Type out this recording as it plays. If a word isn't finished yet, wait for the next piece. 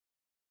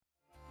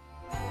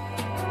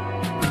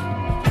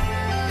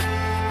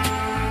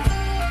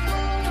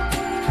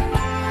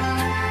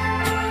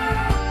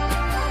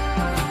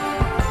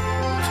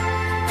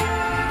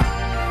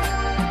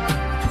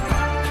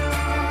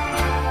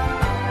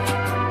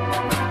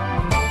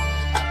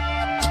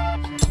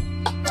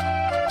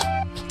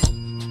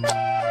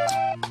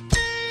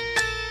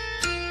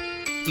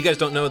You guys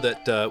don't know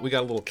that we got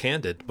a little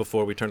candid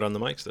before we turned on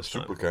the mics this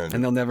time. Super kind.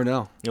 And they'll never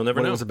know. You'll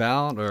never what know. it was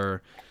about,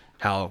 or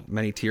how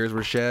many tears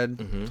were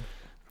shed,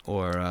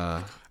 or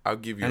I'll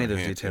give you any a of those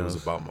hint. details. It was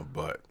about my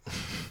butt.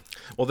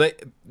 Well,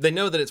 they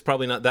know that it's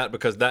probably not that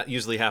because that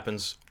usually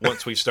happens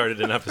once we've started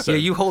an episode. yeah,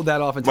 you hold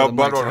that off until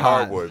My the butt mics on are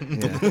hot. hardwood.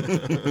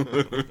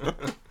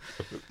 Yeah.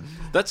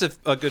 That's a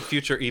good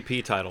future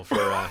EP title for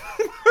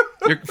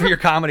For your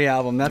comedy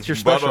album. That's your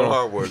Butt special. on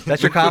hardwood.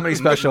 That's your comedy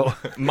special.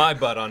 My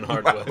Butt on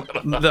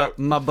Hardwood.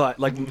 My butt,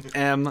 like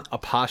M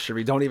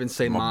apostrophe. Don't even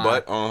say My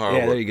butt on Yeah,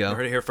 hardwood. there you go. You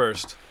heard it here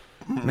first.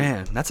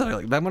 Man, that's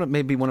that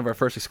may be one of our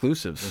first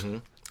exclusives.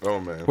 Oh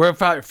man. We're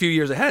probably a few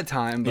years ahead of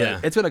time, but Yeah.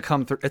 it's gonna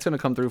come through. It's gonna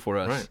come through for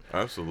us. Right.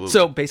 Absolutely.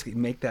 So basically,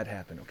 make that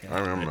happen. Okay. I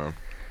remember.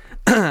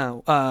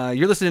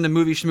 You're listening to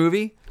Movie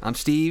Schmovie. I'm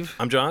Steve,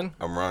 I'm John.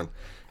 I'm Ron.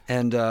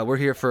 and we're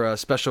here for a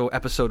special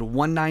episode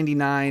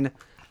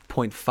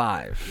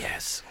 199.5.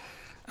 Yes.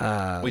 We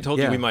We told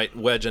you we might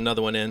wedge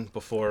another one in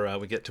before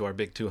we get to our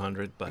big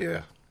 200, but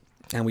Yeah.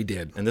 and we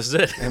did, and this is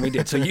it. and we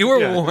did. So you were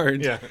Yeah,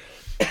 warned. Yeah.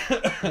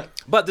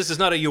 But this is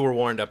not a You Were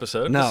Warned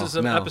episode. No, this is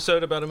an no.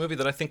 episode about a movie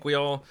that I think we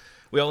all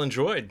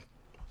enjoyed.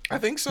 I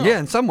think so. Yeah,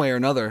 in some way or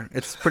another,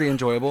 it's pretty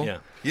enjoyable. Yeah.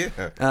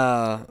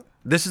 Yeah.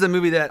 This is a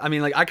movie that, I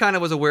mean, like, I kind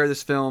of was aware of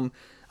this film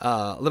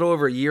a little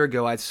over a year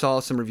ago. I saw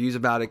some reviews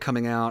about it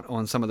coming out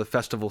on some of the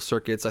festival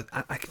circuits.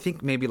 I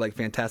think maybe like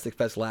Fantastic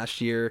Fest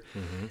last year,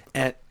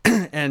 and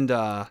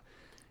it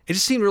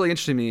just seemed really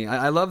interesting to me.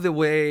 I love the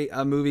way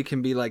a movie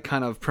can be like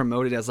kind of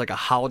promoted as like a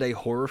holiday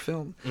horror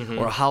film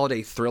or a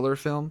holiday thriller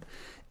film.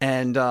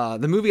 And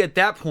the movie at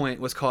that point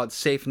was called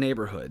Safe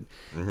Neighborhood.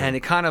 And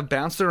it kind of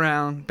bounced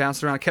around.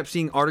 I kept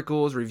seeing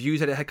articles, reviews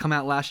that had come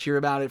out last year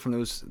about it from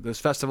those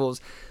festivals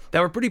that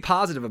were pretty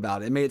positive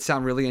about it. It made it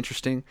sound really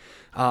interesting.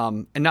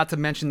 And not to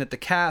mention that the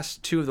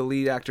cast, two of the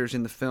lead actors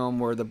in the film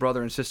were the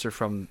brother and sister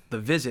from The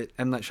Visit,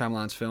 M. Night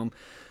Shyamalan's film.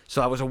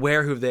 So I was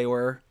aware who they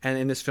were. And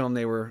in this film,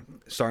 they were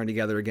starring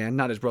together again.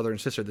 Not as brother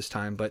and sister this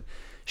time, but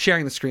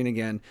sharing the screen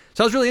again.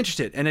 So I was really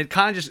interested, and it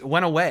kind of just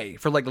went away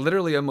for like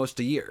literally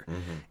almost a year.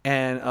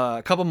 And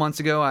a couple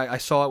months ago, I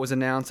saw it was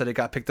announced that it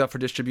got picked up for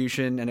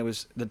distribution, and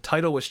the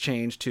title was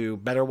changed to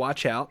Better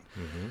Watch Out,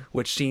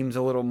 which seems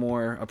a little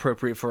more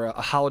appropriate for a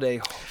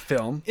holiday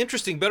film.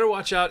 Interesting. Better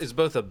Watch Out is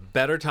both a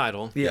better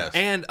title Yes.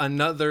 and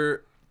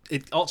another.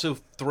 It also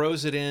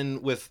throws it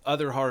in with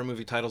other horror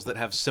movie titles that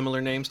have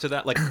similar names to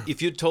that. Like, if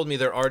you'd told me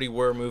there already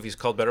were movies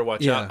called Better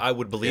Watch Yeah. Out, I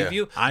would believe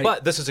Yeah. you.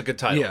 But this is a good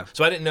title. Yeah.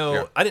 So I didn't know.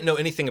 Yeah. I didn't know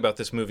anything about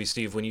this movie,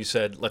 Steve, when you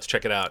said let's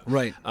check it out.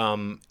 Right.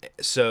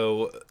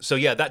 So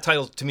yeah, that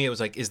title to me it was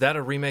like, is that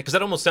a remake? Because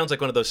that almost sounds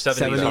like one of those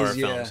 70s 70s, horror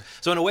yeah. films.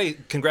 So in a way,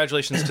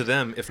 congratulations to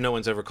them if no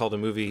one's ever called a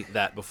movie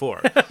that before.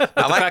 But the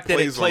like fact that it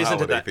plays on plays into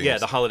holiday that, themes. yeah,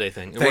 the holiday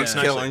thing. It works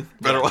nicely. Thanksgiving.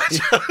 Better watch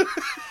out.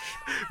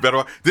 Better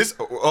watch. This.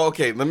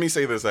 Okay. Let me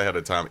say this ahead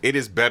of time. It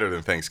is better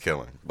than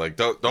Thanksgiving. Like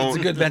don't. It's a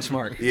good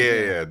benchmark.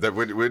 Yeah. That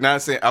we're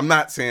not saying. I'm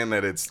not saying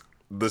that it's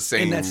the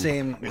same. In that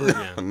same group.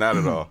 Not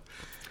at all.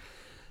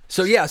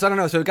 So I don't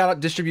know. So it got out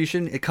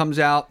distribution. It comes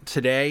out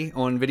today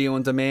on video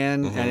on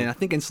demand, and I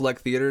think in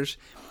select theaters.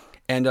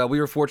 And we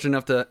were fortunate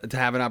enough to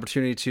have an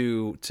opportunity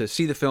to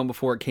see the film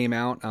before it came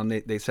out.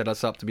 They set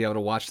us up to be able to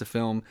watch the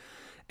film.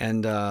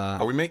 And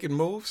Are we making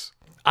moves?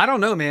 I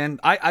don't know, man.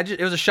 I just,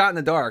 it was a shot in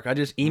the dark. I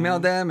just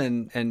emailed them,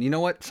 and you know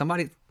what?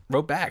 Somebody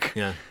wrote back.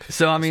 Yeah.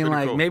 So I mean, pretty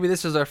like cool. maybe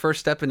this is our first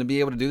step into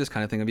be able to do this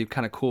kind of thing. It'd be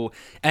kind of cool.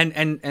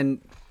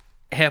 And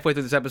halfway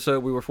through this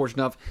episode, we were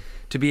fortunate enough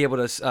to be able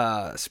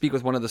to speak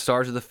with one of the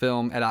stars of the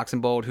film, Ed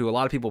Oxenbould, who a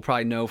lot of people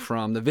probably know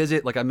from The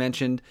Visit, like I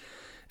mentioned,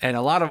 and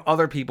a lot of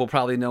other people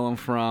probably know him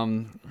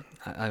from.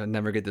 I would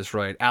never get this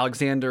right.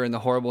 Alexander and the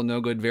Horrible, No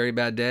Good, Very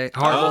Bad Day.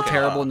 Horrible,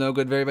 Terrible, No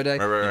Good, Very Bad Day.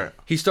 Right.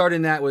 He starred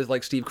in that with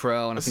like Steve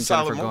Carell and I It's a think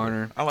solid Jennifer movie.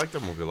 Garner. I like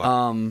that movie a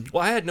lot.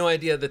 Well, I had no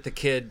idea that the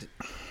kid,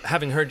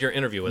 having heard your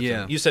interview with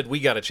Yeah. him, you said we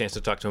got a chance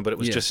to talk to him, but it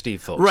was Yeah. just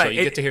Steve, folks. Right. So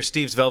you get to hear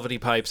Steve's velvety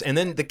pipes, and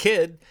then the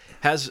kid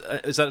has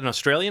is that an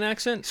Australian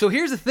accent? So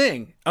here's the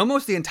thing.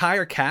 Almost the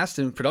entire cast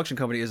and production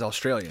company is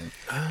Australian.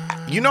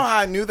 You know how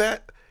I knew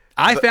that?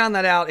 I found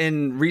that out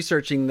in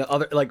researching the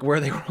other, like where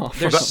they were all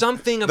from. There's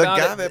something The about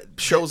guy it. that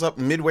shows up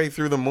midway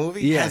through the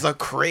movie Yeah. has a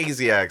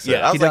crazy accent.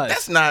 Yeah, I was he like, does.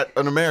 that's not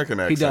an American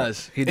accent. He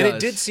does. And it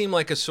did seem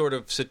like a sort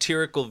of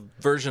satirical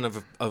version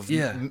of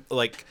Yeah.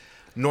 like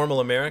normal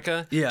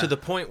America, Yeah. to the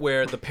point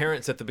where the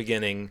parents at the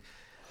beginning,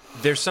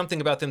 there's something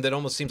about them that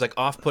almost seems like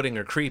off-putting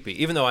or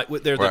creepy, even though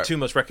they're the Right. two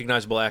most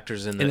recognizable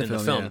actors in the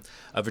film,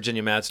 yeah.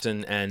 Virginia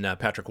Madsen and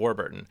Patrick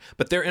Warburton.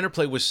 But their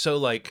interplay was so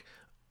like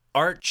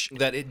arch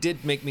that it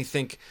did make me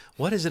think,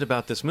 what is it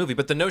about this movie?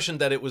 But the notion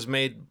that it was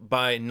made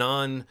by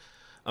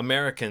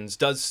non-Americans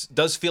does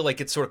feel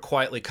like it's sort of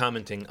quietly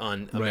commenting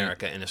on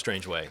America in a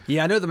strange way.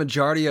 Yeah, I know the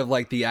majority of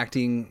like the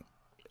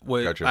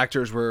Gotcha.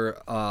 actors are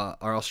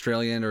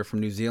Australian or from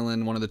New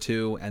Zealand, one of the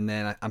two, and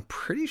then I'm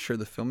pretty sure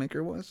the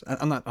filmmaker was.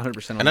 I'm not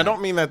 100% on And I that.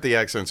 don't mean that the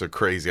accents are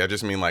crazy. I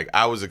just mean like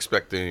I was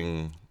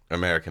expecting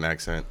American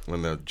accent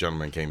when the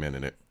gentleman came in,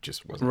 and it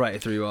just wasn't. Right,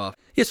 it threw you off.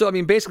 Yeah, so I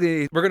mean,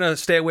 basically, we're gonna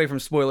stay away from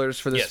spoilers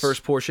for this Yes.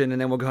 first portion, and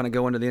then we'll kind of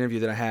go into the interview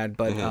that I had.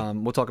 But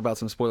we'll talk about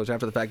some spoilers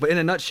after the fact. But in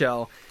a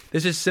nutshell,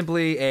 this is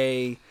simply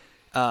a,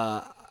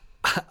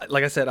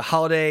 like I said, a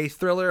holiday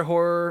thriller,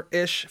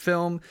 horror-ish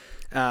film.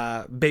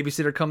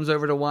 Babysitter comes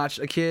over to watch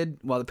a kid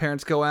while the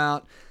parents go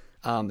out.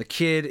 The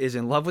kid is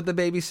in love with the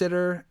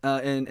babysitter,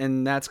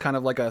 and that's kind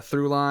of like a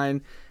through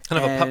line.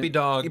 Kind of a puppy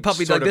dog.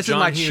 Puppy sort dog. of This John is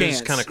my Hughes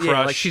chance. kind of crush.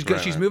 Yeah,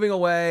 like she's moving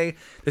away.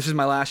 This is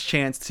my last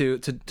chance to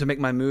make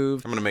my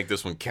move. I'm gonna make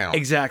this one count.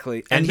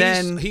 Exactly. And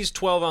then he's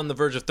 12 on the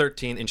verge of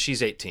 13, and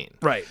she's 18.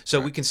 Right.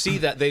 So we can see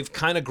that they've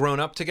kind of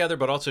grown up together,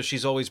 but also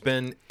she's always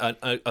been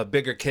a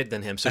bigger kid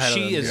than him. So Ahead of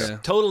she him, is yeah.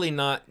 totally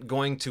not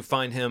going to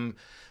find him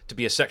to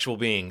be a sexual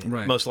being,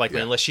 Right. most likely,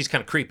 unless she's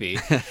kind of creepy.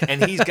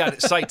 And he's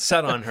got sights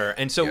set on her.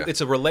 And so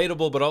it's a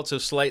relatable but also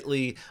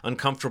slightly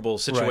uncomfortable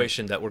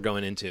situation that we're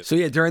going into. So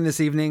yeah, during this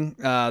evening,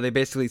 they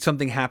basically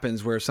something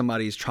happens where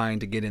somebody's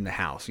trying to get in the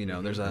house. You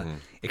know, there's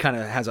it kind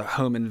of has a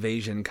home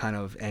invasion kind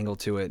of angle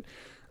to it.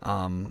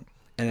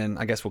 And then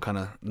I guess we'll kind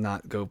of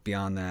not go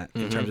beyond that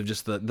in terms of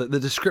just the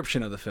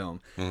description of the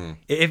film.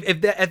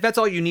 If that's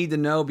all you need to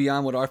know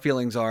beyond what our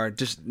feelings are,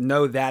 just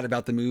know that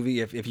about the movie.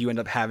 If you end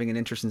up having an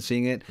interest in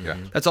seeing it,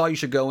 that's all you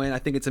should go in. I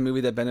think it's a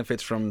movie that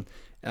benefits from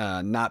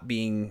not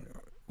being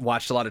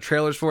watched a lot of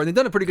trailers for. And they've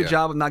done a pretty good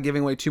job of not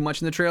giving away too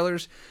much in the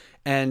trailers,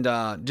 and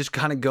just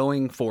kind of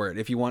going for it.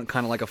 If you want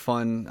kind of like a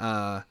fun,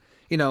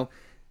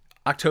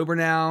 October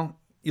now.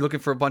 You're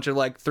looking for a bunch of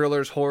like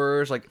thrillers,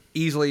 horrors, like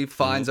easily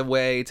finds a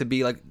way to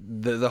be like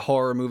the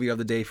horror movie of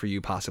the day for you,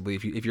 possibly.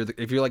 If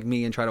you're like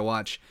me and try to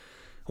watch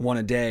one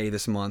a day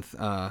this month,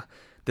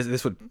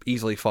 this would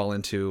easily fall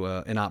into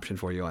an option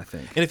for you, I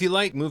think. And if you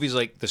like movies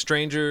like The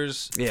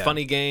Strangers,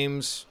 Funny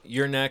Games,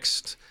 You're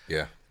Next,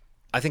 Yeah.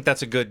 I think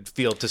that's a good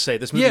field to say.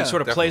 This movie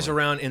sort of plays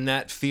definitely. around in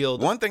that field.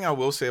 One thing I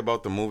will say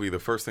about the movie, the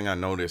first thing I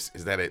noticed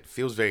is that it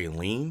feels very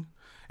lean.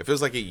 It feels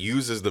like it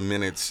uses the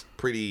minutes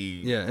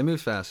pretty. Yeah, it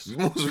moves fast. It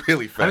moves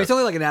really fast. I mean, it's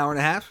only like an hour and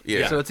a half.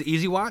 Yeah. So it's an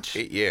easy watch.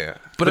 Yeah.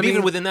 But I mean-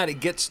 even within that, it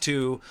gets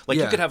to like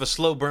you Yeah. could have a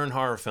slow burn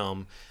horror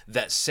film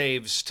that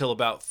saves till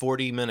about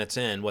 40 minutes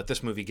in what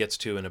this movie gets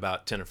to in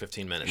about 10 or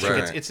 15 minutes. Like,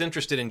 Right. it's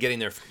interested in getting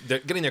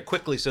there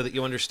quickly so that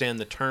you understand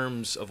the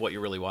terms of what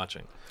you're really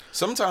watching.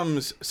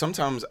 Sometimes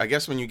I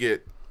guess when you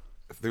get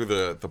through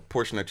the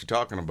portion that you're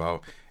talking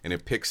about and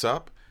it picks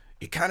up,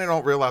 you kind of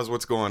don't realize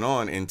what's going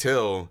on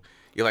until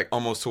you're like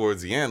almost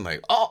towards the end, like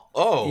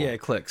oh Yeah, it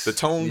clicks. The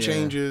tone Yeah.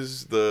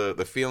 changes,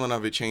 the feeling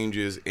of it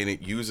changes, and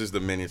it uses the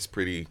minutes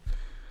pretty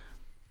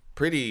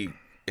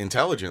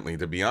intelligently,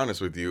 to be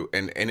honest with you.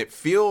 And it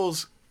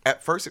feels,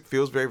 at first it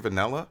feels very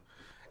vanilla,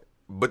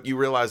 but you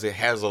realize it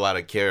has a lot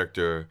of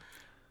character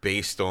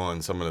based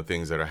on some of the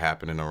things that are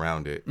happening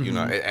around it. You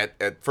know,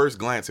 at first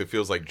glance it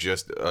feels like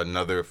just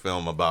another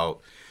film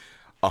about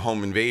a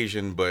home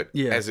invasion, but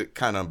as it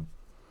kind of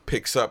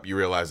picks up, you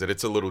realize that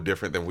it's a little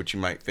different than what you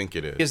might think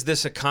it is. Is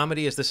this a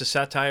comedy? Is this a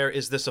satire?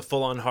 Is this a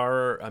full-on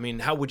horror? I mean,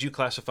 how would you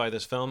classify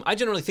this film? I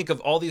generally think of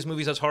all these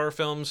movies as horror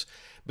films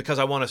because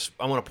I want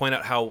to point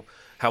out how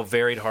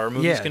varied horror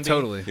movies can be.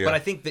 Totally. Yeah. But I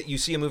think that you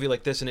see a movie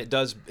like this and it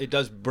does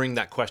bring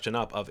that question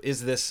up of,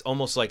 is this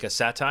almost like a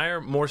satire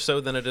more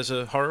so than it is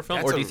a horror film?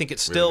 That's Or do you a think it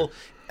still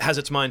has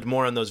its mind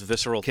more on those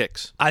visceral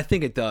kicks? I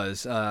think it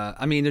does.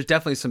 I mean, there's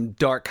definitely some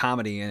dark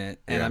comedy in it,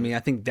 and I mean,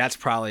 I think that's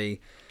probably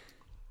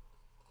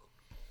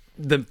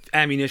the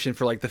ammunition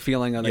for like the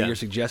feeling that you're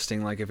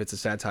suggesting, like if it's a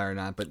satire or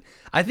not. But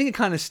I think it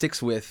kind of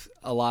sticks with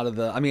a lot of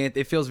the. I mean,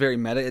 it feels very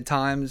meta at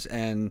times,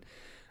 and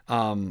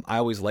I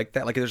always like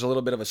that. Like, there's a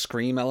little bit of a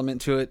Scream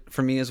element to it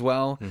for me as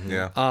well.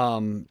 Yeah.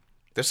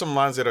 There's some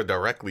lines that are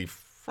directly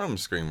from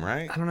Scream,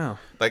 right? I don't know.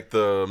 Like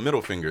the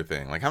middle finger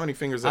thing. Like, how many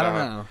fingers did I I don't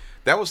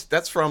have? know.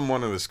 That's from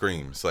one of the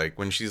Screams. Like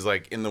when she's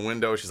like in the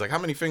window, she's like, "How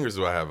many fingers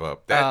do I have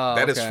up?"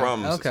 That is okay.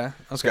 from. Okay.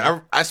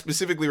 I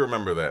specifically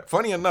remember that.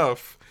 Funny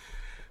enough,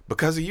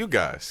 because of you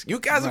guys. You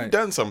guys have Right.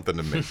 done something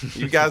to me.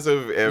 You guys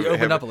have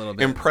opened up a little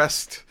bit.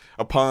 impressed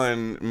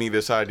upon me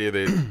this idea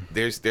that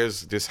there's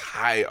this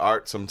high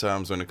art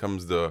sometimes when it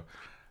comes to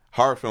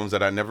horror films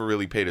that I never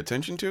really paid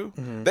attention to.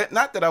 Mm-hmm. That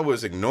not that I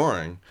was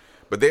ignoring,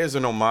 but there's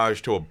an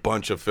homage to a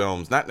bunch of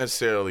films, not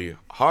necessarily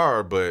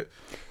horror, but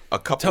a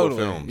couple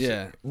Totally, of films.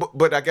 yeah.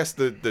 But I guess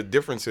the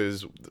difference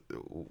is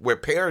where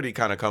parody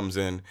kind of comes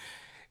in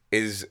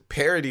is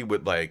parody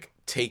would like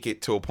take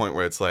it to a point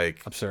where it's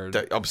like Absurd.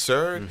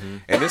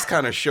 And this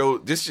kind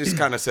of this just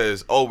kind of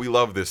says, oh, we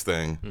love this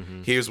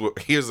thing. Here's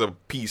a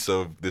piece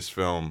of this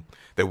film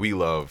that we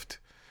loved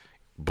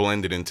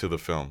blended into the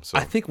film. So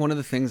I think one of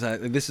the things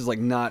this is like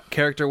not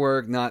character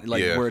work, not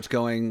like Yeah. where it's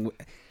going,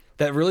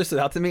 that really stood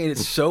out to me, and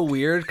it's so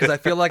weird because I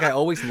feel like I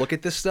always look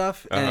at this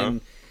stuff and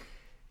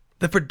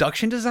the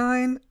production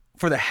design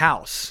for the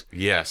house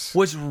yes.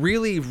 was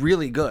really,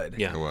 really good.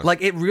 Yeah. It was.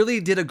 Like, it really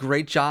did a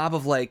great job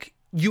of like,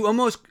 you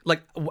almost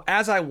like,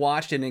 as I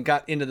watched it and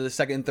got into the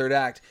second and third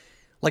act,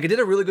 Like, it did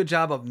a really good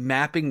job of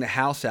mapping the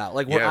house out.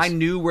 Like, where I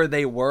knew where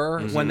they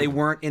were when they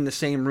weren't in the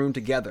same room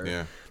together.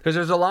 Yeah. Because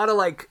there's a lot of,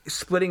 like,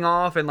 splitting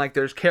off, and, like,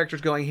 there's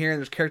characters going here and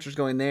there's characters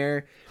going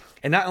there.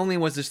 And not only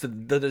was this the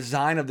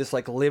design of this,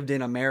 like,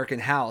 lived-in American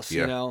house,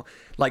 you know,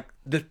 like,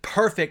 the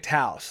perfect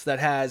house that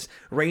has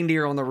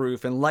reindeer on the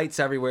roof and lights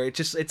everywhere.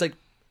 It's like,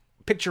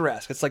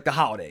 picturesque. It's like the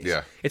holidays.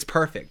 Yeah. It's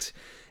perfect.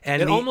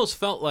 And It almost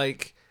felt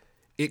like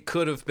it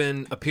could have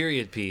been a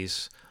period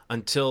piece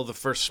until the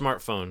first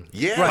smartphone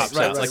pops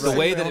out. Like the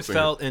way that it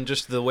felt and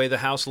just the way the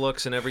house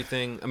looks and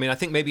everything. I mean, I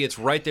think maybe it's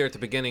right there at the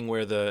beginning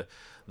where the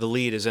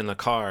lead is in the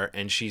car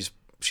and she's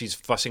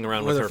fussing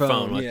around with her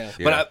phone. Like,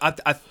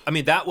 but I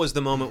mean, that was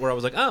the moment where I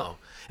was like, oh.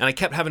 And I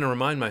kept having to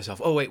remind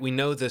myself, oh, wait, we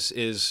know this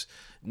is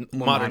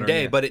modern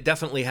day, but it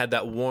definitely had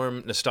that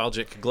warm,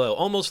 nostalgic glow,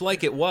 almost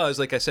like it was,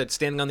 like I said,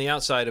 standing on the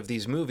outside of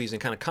these movies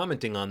and kind of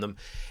commenting on them.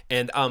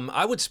 And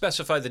I would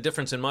specify the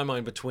difference in my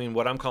mind between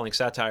what I'm calling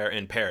satire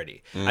and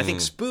parody. I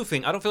think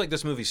spoofing, I don't feel like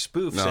this movie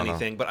spoofs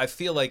anything, but I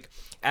feel like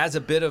as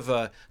a bit of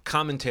a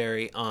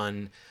commentary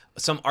on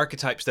some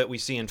archetypes that we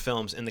see in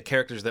films and the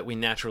characters that we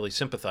naturally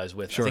sympathize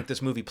with. I think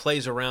this movie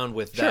plays around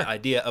with that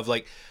idea of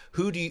like,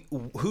 who do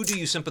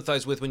you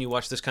sympathize with when you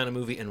watch this kind of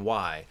movie and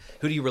why?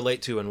 Who do you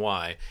relate to and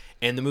why?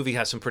 And the movie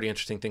has some pretty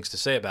interesting things to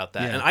say about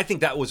that. And I think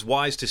that was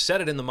wise to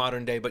set it in the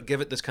modern day, but give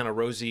it this kind of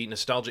rosy,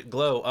 nostalgic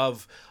glow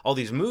of all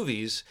these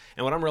movies.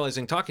 And what I'm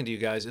realizing talking to you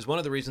guys is one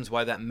of the reasons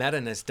why that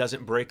meta-ness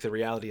doesn't break the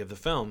reality of the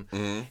film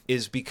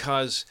is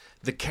because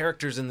the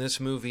characters in this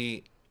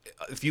movie,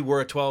 if you were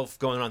a 12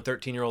 going on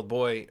 13-year-old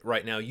boy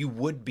right now, you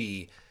would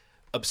be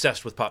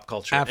obsessed with pop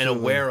culture and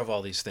aware of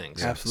all these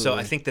things. So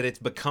I think that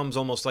it becomes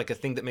almost like a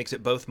thing that makes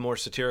it both more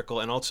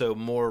satirical and also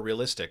more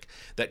realistic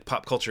that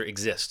pop culture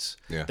exists.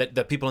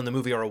 That people in the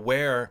movie are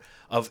aware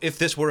of, if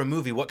this were a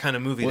movie, what kind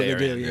of movie they are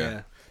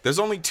in. There's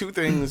only two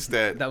things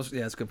that... that's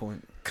a good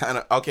point. Kind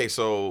of... Okay,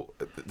 so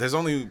there's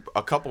only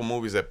a couple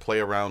movies that play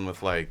around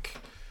with, like,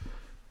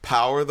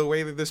 power the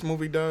way that this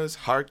movie does.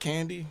 Hard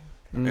Candy.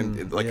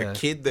 And like a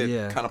kid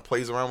that kind of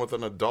plays around with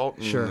an adult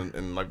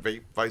and like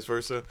vice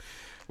versa,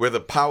 where the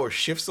power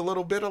shifts a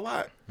little bit a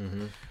lot.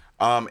 And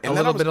a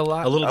little bit a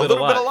lot. A little bit a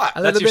lot.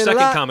 That's your second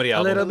comedy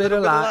album. A little bit a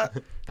lot.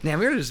 Man,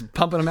 we were just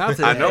pumping them out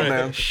today. I know,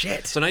 man.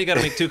 Shit. So now you got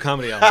to make 2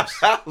 comedy albums.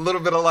 A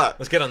little bit a lot.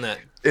 Let's get on that.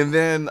 And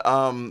then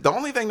the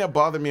only thing that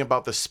bothered me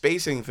about the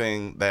spacing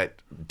thing that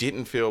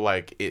didn't feel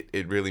like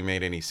it really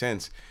made any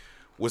sense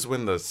was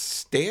when the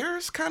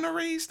stairs kind of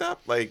raised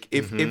up. Like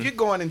if you're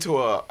going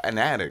into an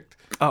attic,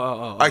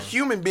 a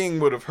human being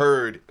would have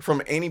heard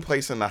from any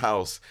place in the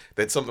house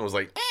that something was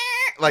like,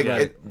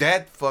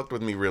 that fucked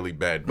with me really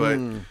bad. But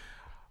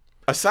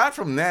aside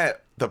from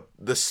that,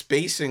 the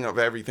spacing of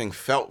everything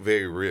felt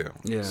very real.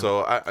 Yeah.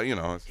 So I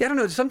don't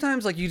know.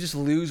 Sometimes like you just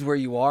lose where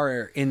you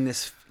are in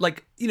this,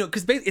 like,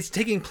 because it's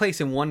taking place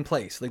in one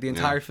place, like the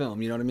entire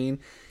film. You know what I mean?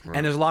 Right.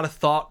 And there's a lot of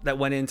thought that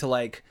went into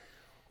like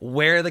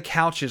where the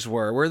couches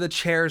were, where the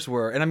chairs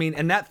were, and I mean,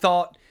 and that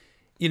thought,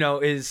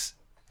 is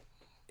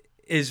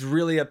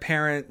really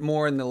apparent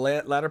more in the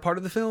latter part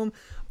of the film.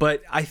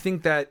 But I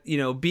think that,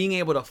 being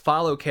able to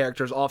follow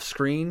characters off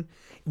screen,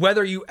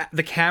 whether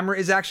the camera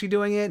is actually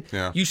doing it,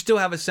 you still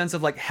have a sense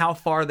of like how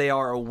far they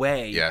are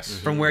away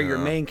from where your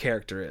main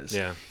character is.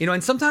 Yeah.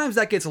 And sometimes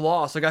that gets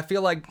lost. Like I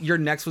feel like Your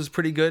Next was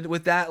pretty good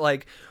with that.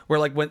 Like where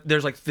like when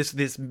there's like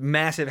this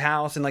massive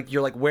house and like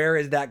you're like, where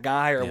is that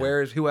guy or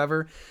where is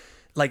whoever?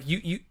 Like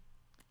you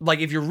like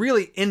if you're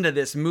really into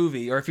this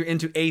movie or if you're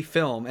into a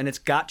film and it's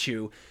got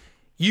you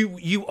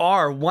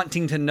are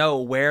wanting to know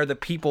where the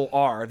people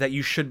are that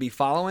you should be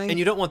following. And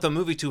you don't want the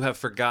movie to have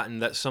forgotten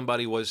that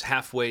somebody was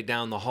halfway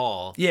down the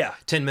hall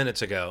 10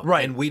 minutes ago.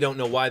 Right. And we don't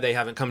know why they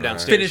haven't come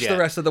downstairs Finish yet. the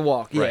rest of the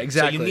walk. Yeah,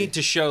 exactly. So you need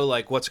to show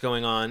like what's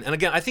going on. And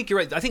again, I think you're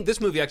right. I think this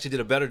movie actually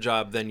did a better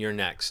job than Your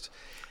Next.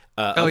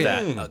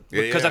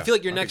 Because I feel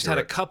like Your Next had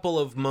a couple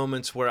of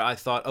moments where I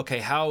thought, okay,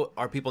 how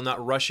are people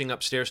not rushing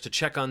upstairs to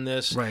check on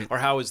this? Right. Or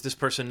how is this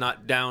person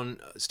not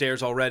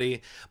downstairs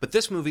already? But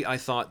this movie, I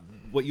thought,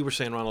 what you were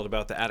saying, Ronald,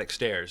 about the attic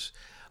stairs,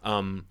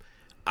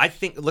 I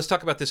think, let's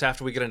talk about this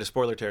after we get into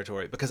spoiler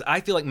territory, because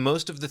I feel like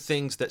most of the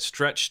things that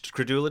stretched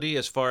credulity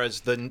as far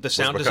as the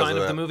sound design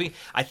of the movie,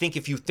 I think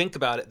if you think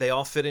about it, they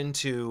all fit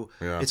into,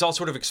 it's all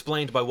sort of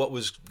explained by what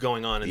was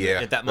going on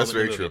at that moment in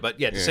the movie. True. But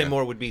to say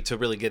more would be to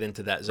really get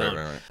into that zone.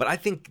 Right. But I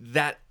think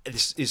that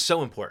is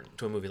so important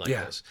to a movie like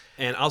this.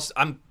 And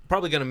I'm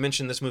probably going to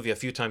mention this movie a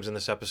few times in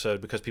this episode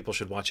because people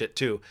should watch it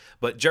too.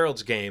 But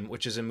Gerald's Game,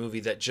 which is a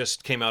movie that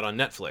just came out on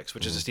Netflix,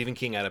 which is a Stephen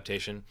King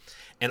adaptation,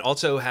 and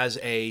also has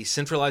a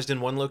centralized in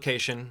one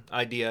location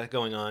idea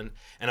going on,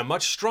 and a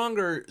much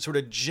stronger sort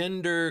of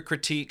gender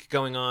critique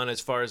going on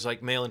as far as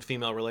like male and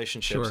female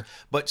relationships. Sure.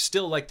 But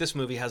still, like, this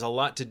movie has a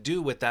lot to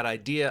do with that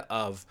idea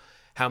of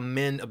how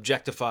men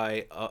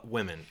objectify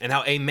women and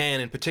how a man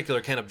in particular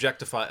can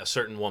objectify a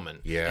certain woman.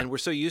 Yeah. And we're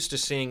so used to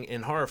seeing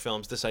in horror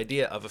films this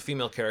idea of a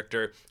female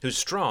character who's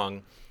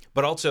strong,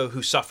 but also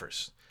who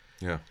suffers.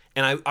 Yeah.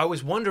 And I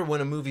always wonder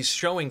when a movie's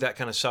showing that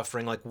kind of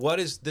suffering, like what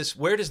is this?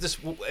 Where does this?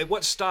 At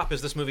what stop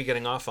is this movie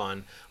getting off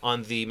on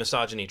the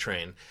misogyny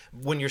train?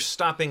 When you're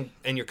stopping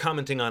and you're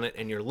commenting on it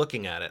and you're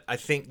looking at it, I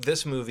think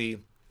this movie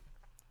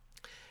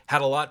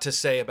had a lot to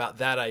say about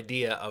that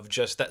idea of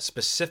just that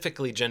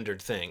specifically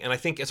gendered thing. And I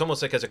think it's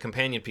almost like as a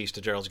companion piece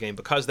to Gerald's Game,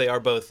 because they are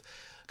both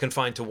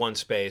confined to one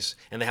space,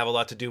 and they have a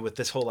lot to do with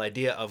this whole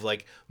idea of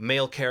like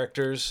male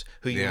characters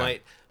who you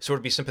might sort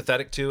of be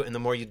sympathetic to, and the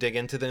more you dig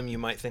into them, you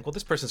might think, well,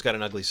 this person's got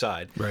an ugly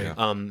side, right?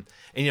 And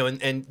you know,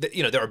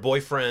 you know, there are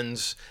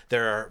boyfriends,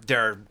 there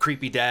are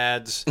creepy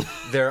dads,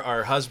 there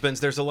are husbands.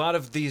 There's a lot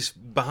of these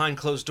behind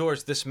closed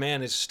doors. This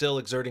man is still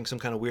exerting some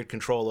kind of weird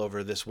control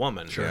over this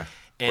woman. Sure.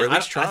 And or at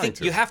least I trying think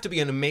to. you have to be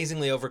an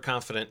amazingly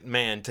overconfident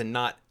man to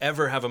not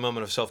ever have a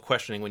moment of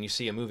self-questioning when you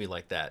see a movie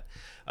like that,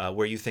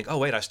 where you think, oh,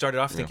 wait, I started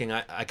off thinking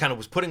I kind of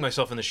was putting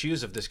myself in the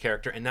shoes of this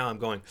character, and now I'm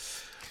going,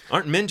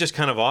 aren't men just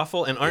kind of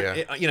awful? And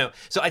aren't you know?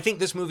 So I think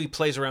this movie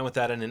plays around with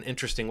that in an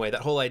interesting way.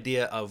 That whole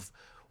idea of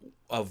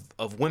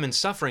women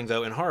suffering,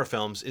 though, in horror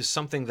films is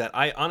something that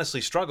I honestly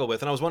struggle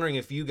with. And I was wondering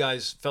if you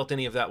guys felt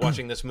any of that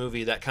watching this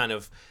movie, that kind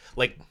of,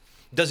 like,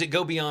 does it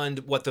go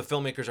beyond what the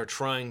filmmakers are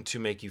trying to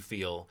make you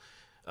feel?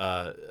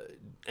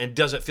 And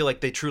does it feel like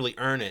they truly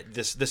earn it?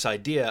 This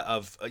idea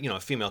of, you know,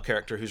 a female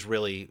character who's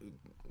really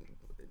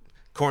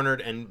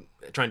cornered and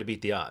trying to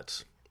beat the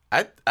odds.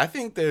 I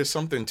think there's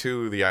something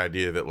to the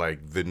idea that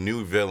like the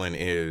new villain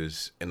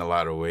is in a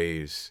lot of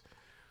ways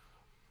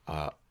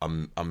a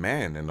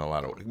man in a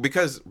lot of ways,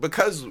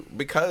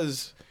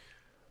 because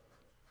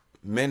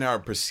men are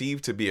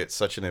perceived to be at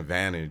such an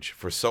advantage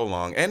for so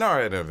long, and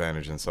are at an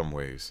advantage in some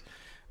ways,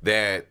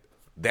 that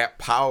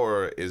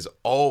power is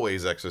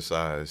always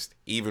exercised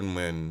even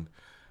when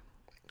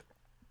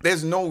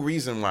there's no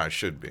reason why it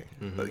should be.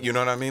 Mm-hmm. You know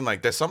what I mean?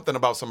 Like, there's something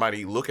about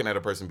somebody looking at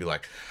a person and be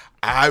like,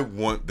 I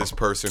want this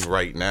person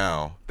right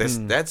now.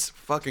 That's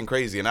fucking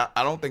crazy. And I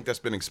don't think that's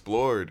been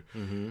explored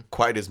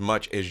quite as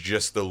much as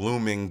just the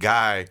looming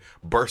guy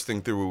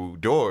bursting through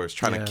doors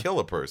trying to kill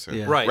a person.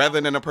 Yeah. Right.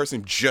 Rather than a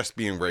person just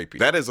being rapey.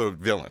 That is a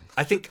villain.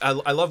 I think I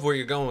love where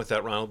you're going with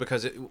that, Ronald,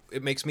 because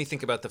it makes me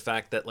think about the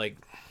fact that, like,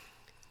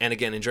 and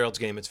again, in Gerald's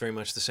Game, it's very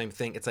much the same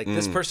thing. It's like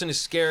this person is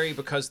scary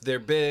because they're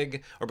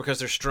big, or because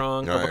they're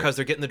strong, or because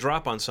they're getting the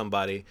drop on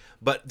somebody.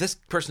 But this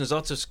person is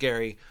also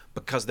scary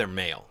because they're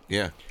male.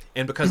 Yeah.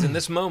 And because in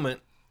this moment,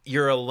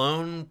 you're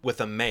alone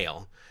with a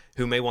male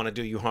who may want to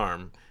do you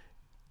harm.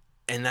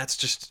 And that's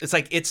just, it's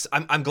like,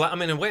 I'm glad, I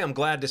mean, in a way, I'm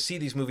glad to see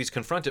these movies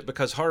confront it,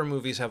 because horror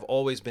movies have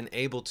always been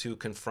able to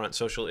confront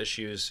social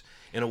issues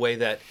in a way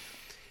that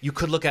you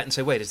could look at and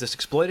say, wait, is this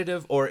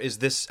exploitative, or is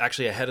this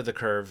actually ahead of the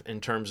curve in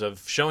terms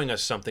of showing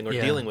us something or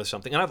dealing with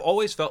something? And I've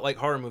always felt like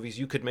horror movies,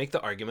 you could make the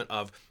argument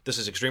of, this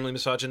is extremely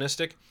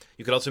misogynistic.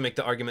 You could also make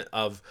the argument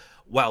of,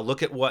 wow,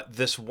 look at what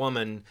this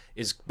woman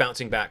is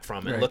bouncing back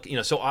from. And look, you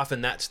know, so often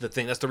that's the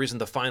thing. That's the reason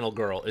the final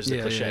girl is the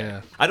cliche.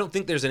 Yeah. I don't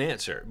think there's an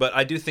answer, but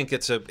I do think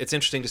it's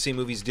interesting to see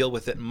movies deal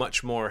with it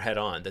much more head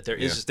on, that there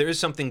is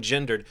something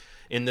gendered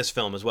in this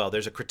film as well.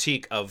 There's a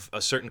critique of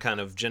a certain kind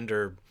of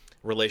gender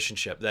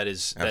relationship that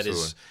is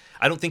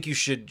I don't think you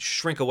should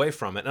shrink away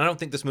from it, and I don't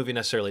think this movie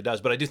necessarily does,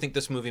 but I do think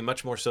this movie,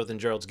 much more so than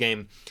Gerald's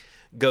Game,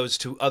 goes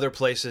to other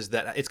places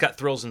that it's got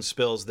thrills and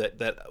spills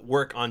that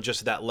work on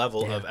just that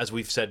level of, as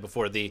we've said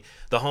before, the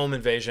home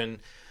invasion,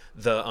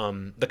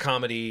 the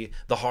comedy,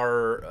 the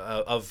horror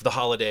of the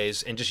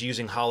holidays, and just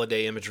using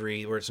holiday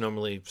imagery where it's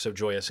normally so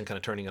joyous and kind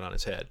of turning it on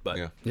its head.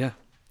 But yeah.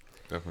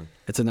 Definitely.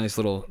 It's a nice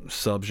little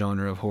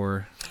subgenre of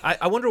horror.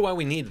 I wonder why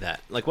we need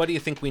that. Like, why do you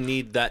think we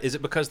need that? Is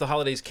it because the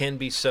holidays can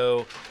be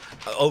so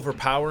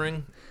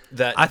overpowering?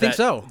 I think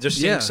so.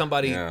 Just seeing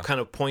somebody kind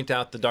of point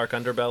out the dark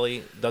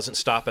underbelly doesn't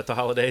stop at the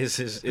holidays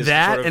is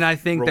that, sort of and I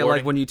think rewarding. that,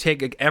 like, when you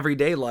take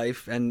everyday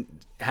life and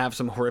have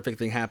some horrific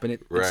thing happen,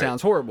 it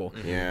sounds horrible.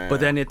 Yeah. But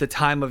then at the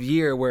time of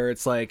year where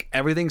it's like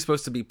everything's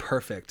supposed to be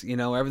perfect, you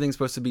know, everything's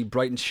supposed to be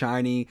bright and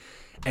shiny,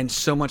 and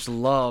so much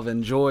love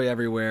and joy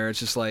everywhere, it's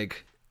just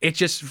like, it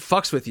just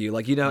fucks with you.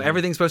 Like, you know,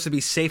 everything's supposed to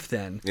be safe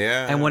then.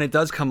 Yeah. And when it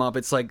does come up,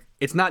 it's like,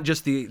 it's not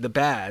just the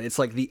bad. It's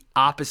like the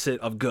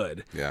opposite of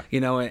good. Yeah. You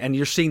know, and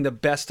you're seeing the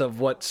best of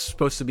what's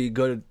supposed to be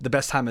good, the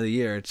best time of the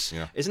year.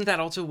 Isn't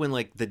that also when,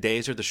 like, the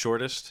days are the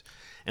shortest?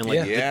 And, like,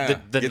 the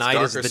Gets night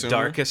is the darker sooner.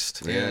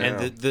 darkest. Yeah.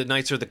 And the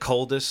nights are the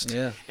coldest.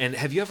 Yeah. And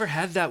have you ever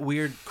had that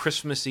weird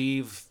Christmas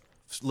Eve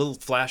little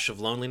flash of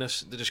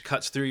loneliness that just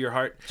cuts through your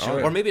heart?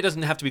 Or maybe it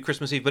doesn't have to be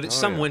Christmas Eve, but it's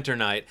some winter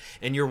night,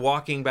 and you're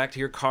walking back to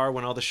your car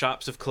when all the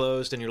shops have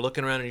closed, and you're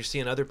looking around and you're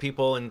seeing other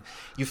people, and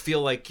you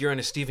feel like you're in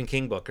a Stephen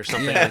King book or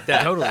something like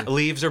that. Totally.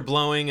 Leaves are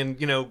blowing,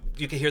 and, you know,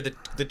 you can hear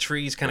the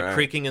trees kind of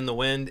creaking in the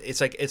wind. It's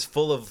like, it's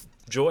full of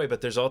joy,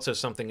 but there's also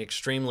something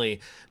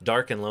extremely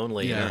dark and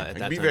lonely at that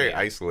It'd time. be very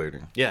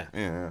isolating. Yeah.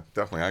 Yeah,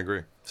 definitely. I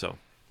agree. So,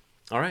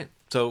 all right.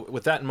 So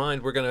with that in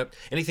mind, we're going to...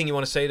 Anything you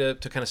want to say to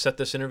kind of set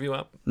this interview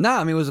up? No,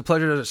 I mean, it was a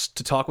pleasure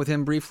to talk with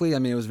him briefly. I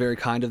mean, it was very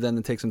kind of them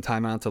to take some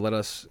time out to let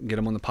us get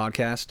him on the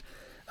podcast.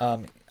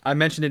 I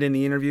mentioned it in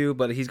the interview,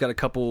 but he's got a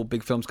couple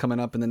big films coming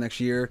up in the next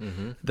year.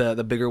 Mm-hmm.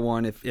 The bigger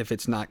one, if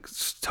it's not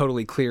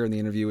totally clear in the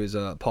interview, is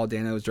Paul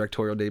Dano's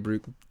directorial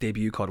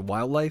debut called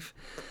Wildlife.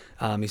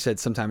 He said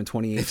sometime in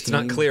 2018. If it's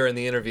not clear in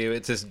the interview,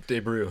 it's his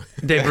debut.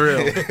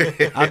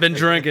 I've been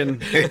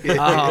drinking.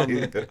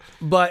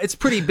 But it's a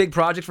pretty big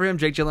project for him.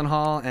 Jake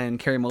Gyllenhaal and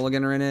Carey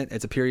Mulligan are in it.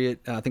 It's a period.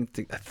 I think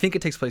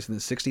it takes place in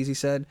the 60s, he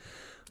said.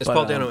 Is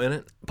Paul Dano in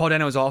it? Paul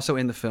Dano is also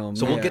in the film.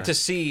 So we'll get to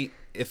see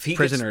if he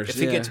Prisoners,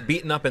 gets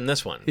beaten up in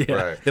this one. Yeah.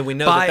 Right. Then we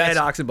know by that's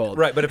Ed Oxenbould.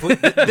 Right, but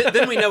if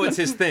then we know it's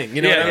his thing.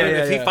 You know what I mean?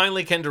 Yeah, If he yeah.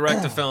 finally can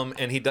direct a film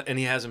and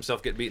he has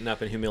himself get beaten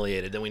up and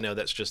humiliated, then we know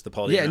that's just the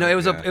Paul Dano. Yeah, no, it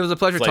was a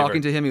pleasure flavor.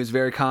 talking to him. He was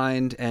very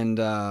kind and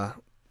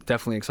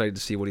definitely excited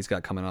to see what he's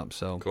got coming up.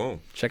 So Cool.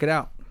 check it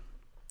out.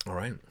 All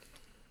right.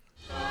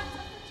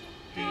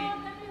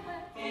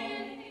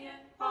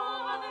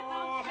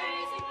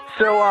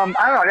 So, I don't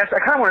know, I guess I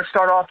kind of want to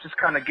start off just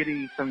kind of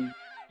getting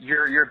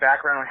your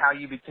background on how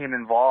you became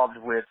involved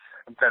with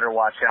Better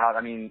Watch Out.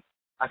 I mean,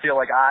 I feel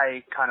like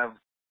I kind of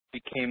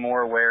became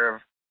more aware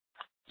of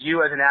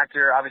you as an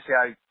actor. Obviously,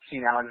 I've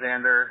seen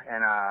Alexander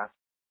and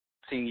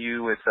seen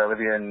you with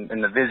Olivia in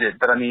The Visit.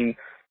 But, I mean,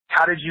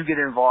 how did you get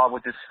involved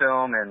with this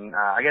film? And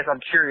I guess I'm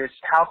curious,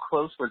 how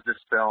close was this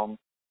film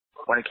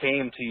when it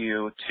came to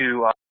you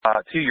to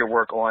your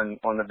work on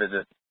The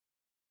Visit?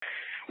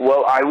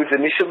 Well, I was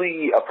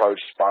initially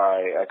approached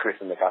by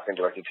Kristen, the casting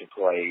director, to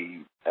play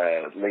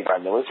Levi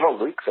Miller's role,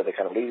 Luke, so they're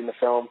kind of leading the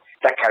film.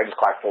 That character's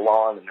quite full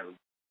on, and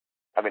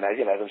I mean, as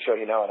I'm sure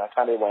you know, and I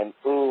kind of went,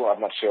 ooh, I'm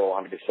not sure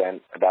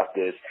 100% about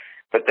this.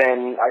 But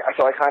then,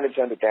 so I kind of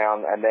turned it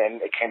down, and then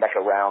it came back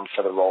around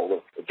for the role of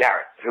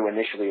Garrett, who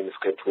initially in the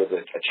script was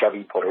a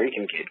chubby Puerto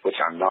Rican kid, which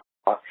I'm not.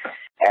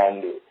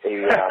 And,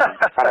 and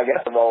I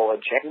guess the role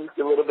had changed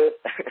a little bit.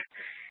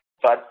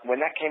 But when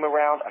that came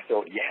around, I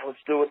thought, yeah,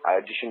 let's do it. I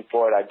auditioned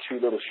for it. I had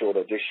 2 little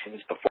short auditions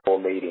before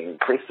meeting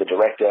Chris, the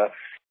director,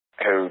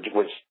 who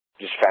was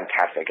just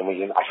fantastic. And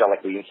I felt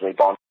like we instantly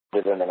bonded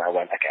with him, and I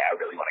went, okay, I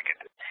really want to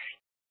get this.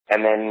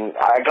 And then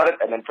I got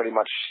it, and then pretty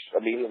much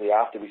immediately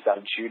after, we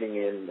started shooting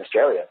in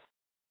Australia.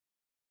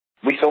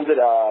 We filmed it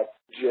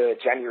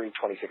January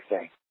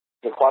 2016,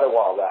 so quite a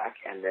while back.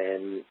 And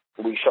then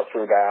we shot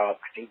for about,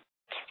 I think,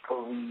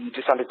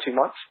 just under 2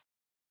 months.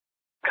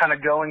 Kind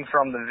of going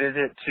from The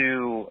Visit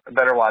to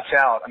Better Watch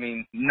Out, I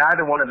mean,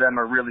 neither one of them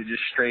are really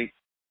just straight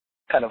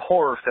kind of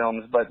horror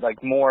films, but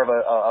like more of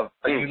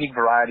a unique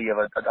variety of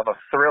a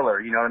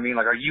thriller. You know what I mean?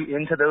 Like, are you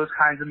into those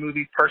kinds of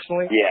movies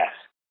personally? Yes.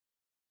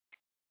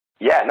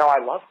 Yeah, no, I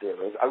loved it.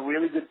 It was a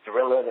really good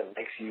thriller that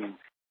makes you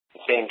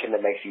think and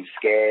that makes you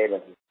scared,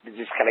 and it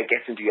just kind of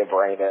gets into your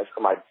brain. That's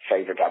my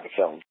favorite type of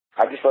film.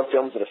 I just love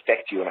films that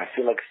affect you, and I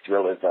feel like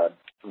thrillers are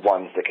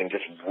ones that can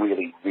just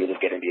really, really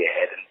get into your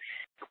head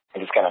and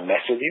just kind of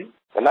mess with you.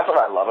 And that's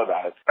what I love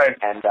about it. Right.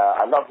 And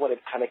I love what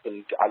it kind of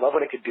can. I love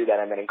when it could do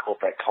that and then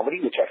incorporate comedy,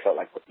 which I felt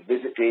like what The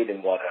Visit did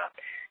and what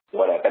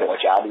Better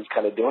Watch Out is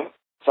kind of doing.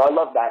 So I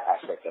love that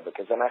aspect of it,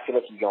 because then I feel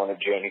like you go on a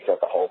journey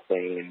throughout the whole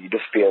thing, and you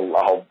just feel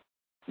a whole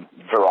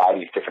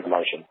variety of different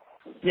emotions.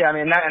 Yeah, I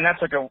mean,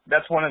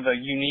 that's one of the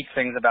unique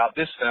things about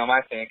this film,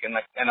 I think, and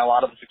a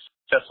lot of the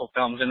successful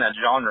films in that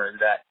genre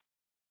is that,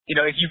 you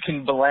know, if you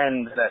can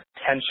blend that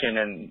tension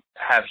and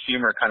have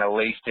humor kind of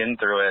laced in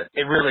through it,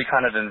 it really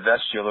kind of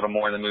invests you a little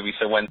more in the movie.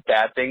 So when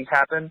bad things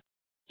happen,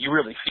 you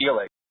really feel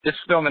it. This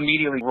film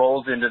immediately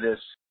rolls into this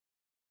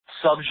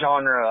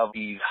subgenre of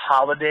these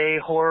holiday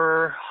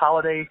horror,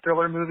 holiday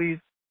thriller movies,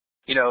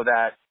 you know,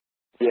 that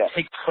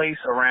take place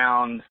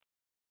around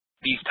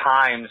these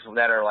times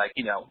that are like,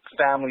 you know,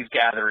 families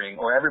gathering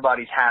or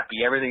everybody's happy,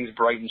 everything's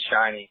bright and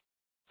shiny,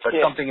 but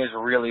something is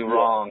really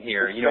wrong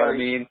here. You know what I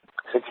mean?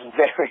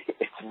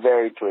 It's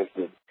very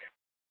twisted.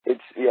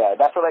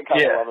 That's what I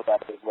kind of love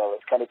about it as well.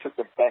 It kind of took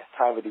the best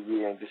time of the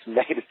year and just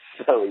made it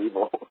so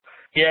evil.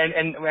 Yeah,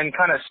 and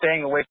kind of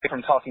staying away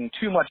from talking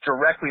too much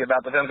directly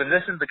about the film, because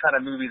this is the kind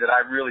of movie that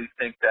I really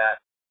think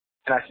that,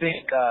 and I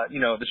think, you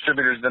know,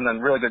 distributors have done a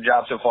really good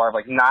job so far of,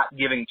 like, not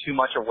giving too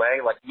much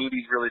away. Like,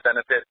 movies really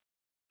benefit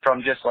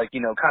from just, like,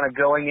 you know, kind of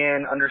going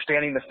in,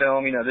 understanding the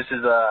film. You know, this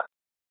is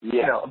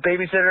you know, a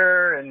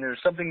babysitter, and there's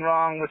something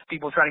wrong with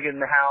people trying to get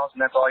in the house, and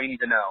that's all you need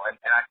to know. And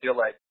I feel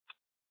like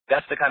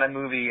that's the kind of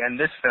movie,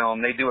 and this film,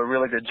 they do a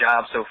really good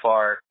job so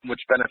far, which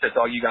benefits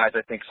all you guys,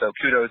 I think. So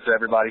kudos to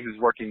everybody who's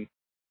working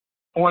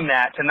on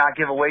that, to not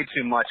give away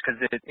too much,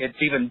 because it's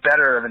even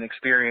better of an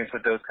experience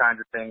with those kinds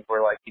of things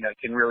where, like, you know,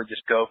 you can really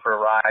just go for a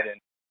ride. And,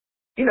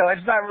 you know,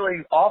 it's not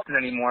really often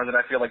anymore that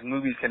I feel like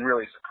movies can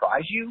really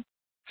surprise you.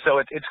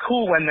 So it's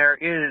cool when there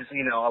is,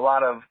 you know, a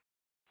lot of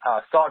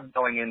thought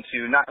going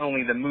into not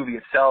only the movie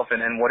itself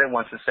and what it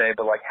wants to say,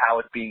 but like how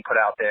it's being put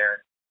out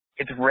there.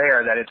 It's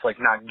rare that it's like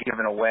not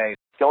given away.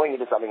 Going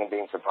into something and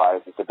being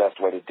surprised is the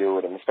best way to do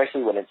it, and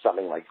especially when it's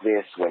something like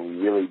this, when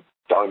you really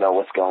don't know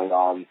what's going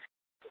on.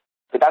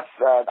 But that's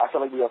I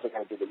feel like we also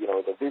kind of did it, you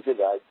know, with The Visit.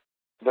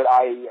 But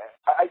I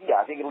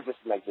think it'll just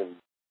make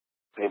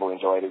people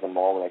enjoy it even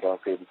more when they go and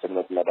see it in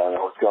cinemas and they don't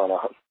know what's going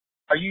on.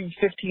 Are you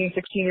 15,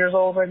 16 years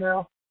old right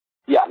now?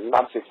 Yeah,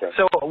 I'm 16.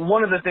 So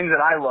one of the things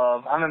that I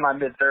love, I'm in my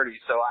mid-30s,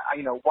 so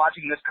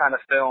watching this kind of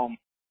film,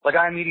 like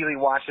I immediately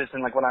watch this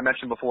and like what I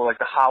mentioned before, like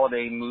the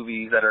holiday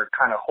movies that are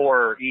kind of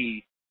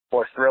horror-y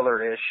or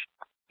thriller-ish.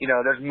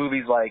 There's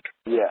movies like,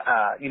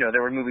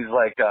 there were movies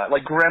like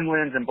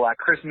Gremlins and Black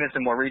Christmas,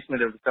 and more recently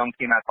there was a film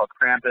came out called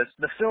Krampus.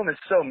 The film is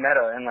so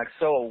meta and like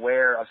so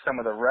aware of some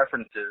of the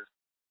references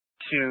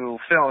to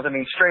films. I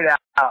mean, straight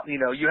out,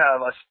 you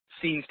have a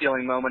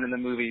scene-stealing moment in the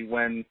movie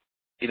when,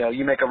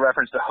 you make a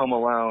reference to Home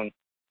Alone,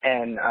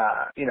 and,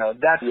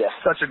 that's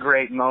such a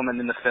great moment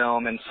in the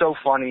film, and so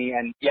funny,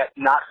 and yet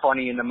not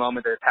funny in the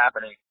moment that it's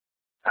happening.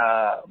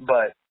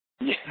 But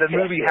the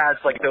movie has,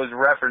 like, those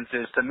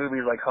references to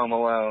movies like Home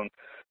Alone,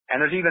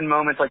 and there's even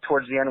moments, like,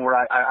 towards the end where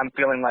I'm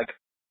feeling like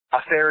a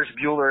Ferris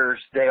Bueller's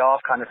Day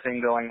Off kind of thing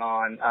going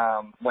on,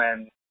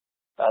 when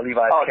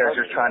Levi's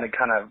character is trying to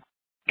kind of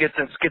get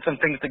some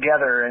things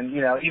together, and,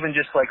 even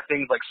just, like,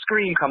 things like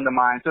Scream come to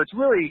mind. So it's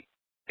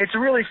a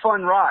really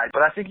fun ride,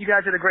 but I think you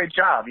guys did a great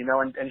job, in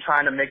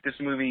trying to make this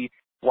movie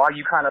while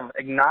you kind of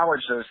acknowledge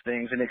those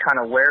things and it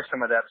kind of wears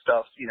some of that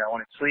stuff,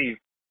 on its sleeve.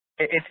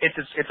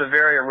 It's a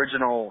very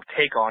original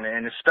take on it,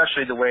 and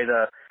especially the way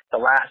the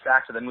last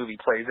act of the movie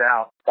plays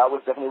out. That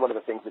was definitely one of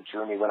the things that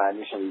drew me when I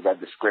initially read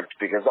the script,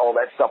 because all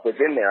that stuff was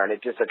in there, and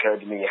it just occurred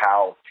to me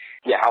how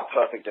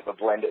perfect of a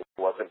blend it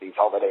was of these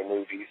holiday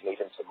movies and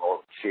even some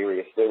more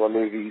serious thriller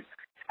movies.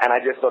 And I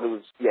just thought it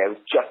was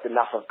just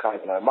enough of kind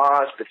of an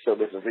homage, but still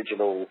this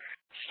original,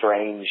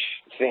 strange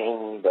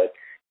thing. But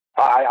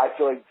I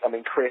feel like,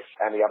 Chris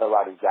and the other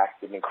writer,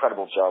 Zach, did an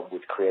incredible job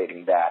with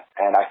creating that.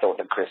 And I thought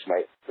that Chris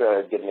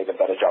did an even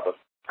better job of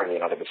bringing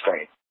it onto the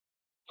screen.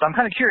 So I'm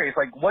kind of curious,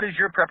 like, what is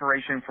your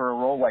preparation for a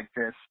role like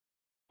this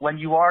when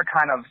you are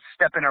kind of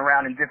stepping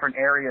around in different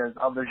areas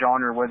of the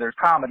genre where there's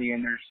comedy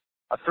and there's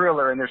a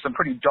thriller and there's some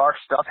pretty dark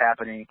stuff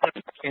happening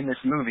in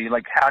this movie?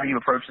 Like, how do you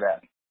approach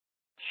that?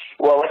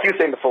 Well, like you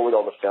were saying before with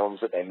all the films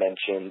that they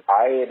mentioned,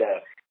 I had,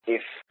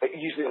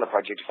 usually on a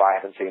project, if I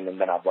haven't seen them,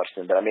 then I've watched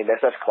them. But,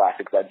 they're such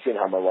classics. I'd seen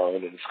Home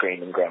Alone and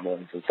Scream and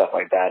Gremlins and stuff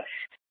like that.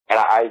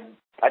 And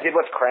I did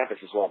watch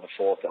Krampus as well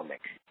before filming.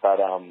 But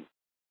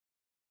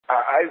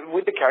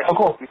with the characters,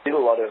 we did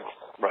a lot of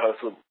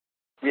rehearsal.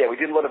 Yeah,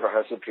 we did a lot of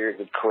rehearsal periods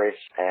with Chris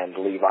and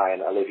Levi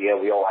and Olivia.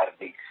 We all had a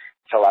big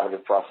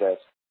collaborative process.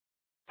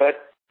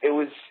 But it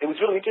was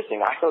really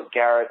interesting. I thought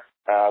Garrett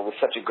was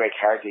such a great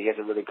character. He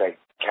has a really great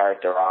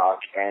character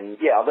arc, and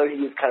although he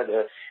is kind of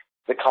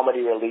the comedy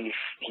relief,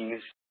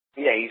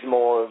 he's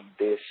more of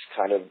this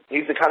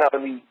he's the kind of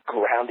really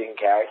grounding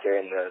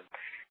character in the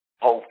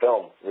whole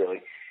film,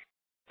 really.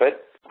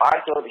 But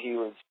I thought he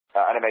was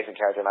an amazing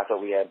character, and I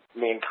thought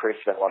me and Chris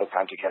spent a lot of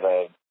time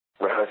together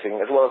rehearsing,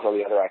 as well as all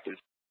the other actors,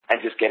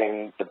 and just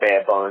getting the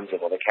bare bones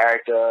of all the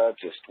character,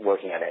 just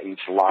working on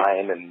each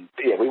line, and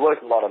we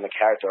worked a lot on the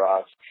character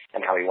arcs and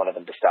how we wanted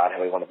them to start,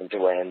 how we wanted them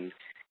to end.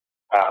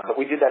 But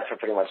we did that for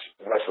pretty much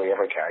mostly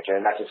every character,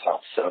 and that just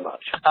helped so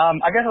much.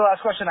 I guess the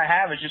last question I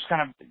have is just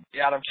kind of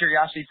out of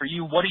curiosity for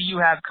you. What do you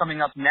have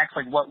coming up next?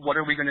 Like, what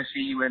are we going to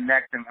see you in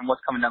next, and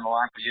what's coming down the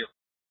line for you?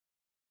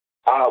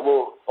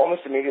 Well,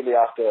 almost immediately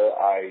after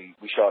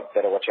we shot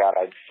Better Watch Out,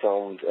 I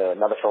filmed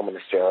another film in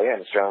Australia,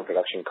 an Australian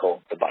production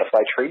called The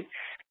Butterfly Tree,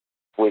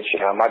 which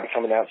might be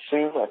coming out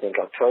soon, I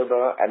think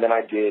October. And then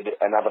I did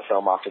another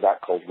film after that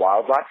called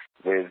Wildlife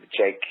with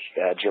Jake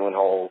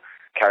Gyllenhaal,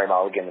 Carey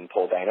Mulligan, and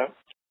Paul Dano,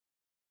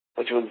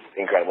 which was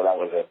incredible. That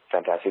was a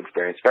fantastic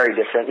experience. Very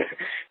different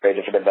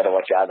than Better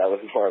Watch Out. That was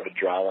more of a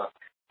drama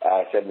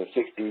set in the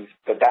 60s.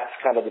 But that's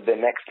kind of the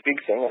next big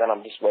thing, and then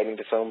I'm just waiting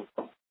to film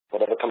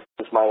whatever comes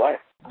my way.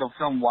 The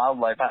film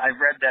Wildlife, I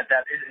read that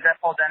is that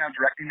Paul Dano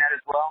directing that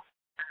as well?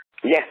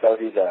 Yes, that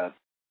was his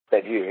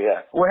debut,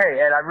 yeah. Well, hey,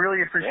 Ed, I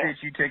really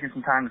appreciate you taking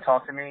some time to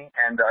talk to me.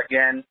 And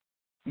again,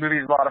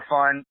 movie's a lot of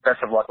fun.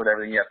 Best of luck with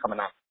everything you have coming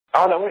up.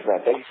 Oh, no worries,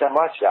 man. Thank you so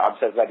much. I'm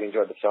so glad you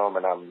enjoyed the film,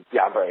 and I'm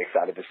very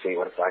excited to see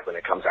what it's like when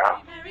it comes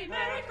out. Merry,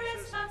 Merry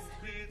Christmas.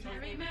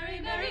 Merry,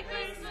 Merry, Merry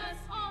Christmas.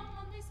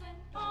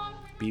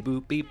 Beep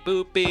boop beep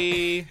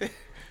boopy.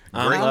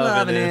 I'm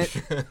loving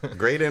it.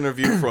 Great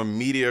interview from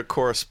media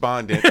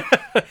correspondent.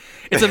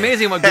 It's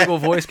amazing what Google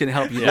Voice can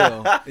help you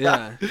do.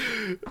 Yeah.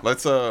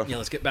 Let's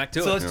get back to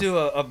it. So let's do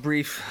a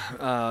brief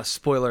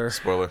spoiler.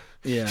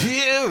 Yeah.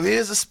 Here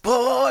is a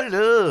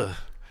spoiler.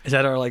 Is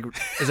that our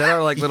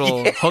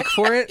little hook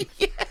for it?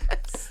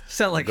 Yes.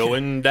 Sound like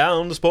going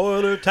down to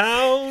Spoiler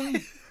Town.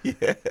 Yeah.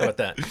 How about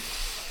that?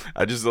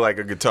 I just like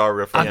a guitar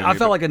riff. I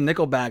felt like a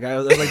Nickelback. I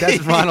was like,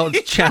 that's Ronald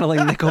channeling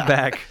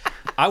Nickelback.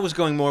 I was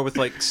going more with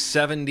like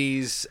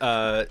 70s,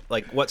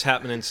 like What's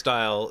Happening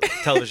style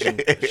television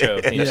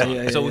show theme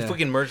song. So if we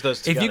can merge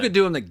those together. If you could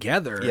do them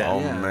together.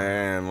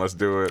 Man, let's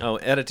do it. Oh,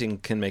 editing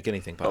can make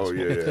anything possible.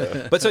 Oh,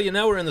 yeah. But so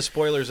now we're in the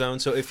spoiler zone.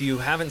 So if you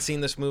haven't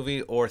seen this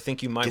movie or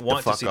think you might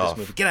want to see this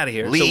movie, get out of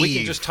here. Leave. So we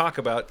can just talk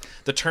about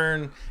the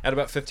turn at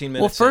about 15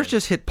 minutes. Well, first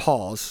just hit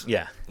pause.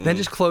 Yeah. Then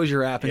just close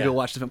your app and go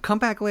watch the film. Come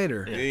back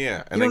later.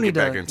 Yeah. And then get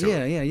back into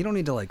it. Yeah. You don't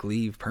need to like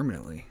leave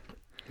permanently.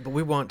 But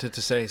we wanted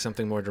to say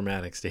something more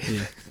dramatic,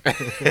 Steve.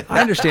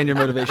 I understand your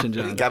motivation,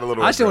 John. Got a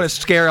little I just want to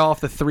scare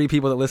off the 3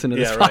 people that listen to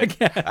this Yeah, right.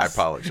 podcast. I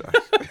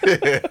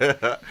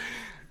apologize.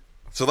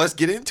 So let's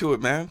get into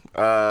it, man.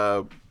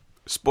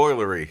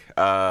 Spoilery.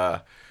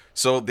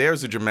 So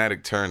there's a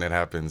dramatic turn that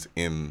happens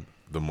in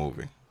the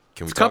movie.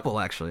 Can we It's a talk? couple,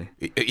 actually.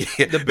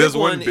 The big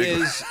one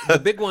is the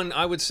big one.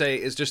 I would say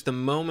is just the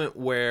moment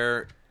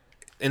where,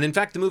 and in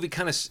fact, the movie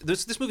kind of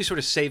this movie sort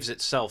of saves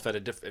itself at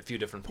a few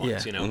different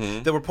points. Yeah. You know,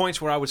 there were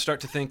points where I would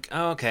start to think,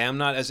 oh, okay, I'm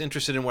not as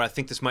interested in where I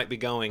think this might be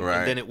going, Right.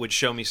 and then it would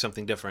show me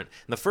something different.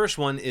 And the first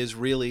one is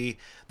really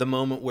the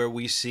moment where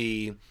we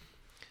see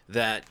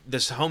that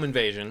this home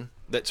invasion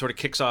that sort of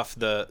kicks off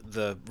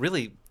the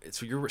really.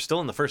 You're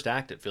still in the first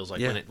act. It feels like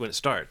Yeah. when it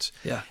starts.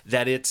 Yeah.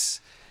 That it's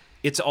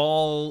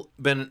all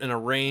been an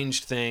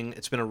arranged thing.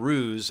 It's been a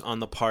ruse on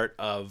the part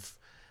of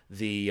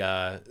the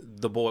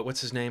boy.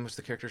 What's his name? What's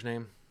the character's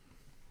name?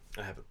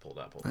 I have it pulled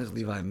up. Hold on. There's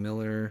Levi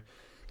Miller.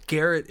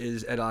 Garrett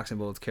is Ed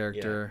Oxenbold's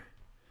character.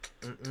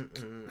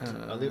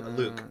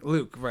 Luke.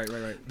 Luke, right.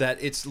 That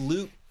it's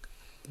Luke.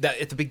 That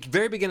at the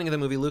very beginning of the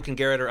movie, Luke and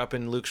Garrett are up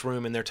in Luke's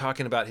room and they're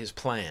talking about his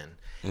plan.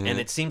 And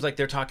it seems like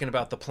they're talking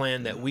about the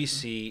plan that we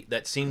see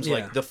that seems Yeah.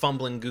 like the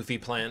fumbling, goofy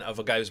plan of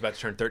a guy who's about to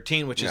turn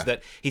 13, which is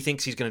that he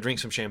thinks he's going to drink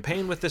some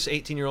champagne with this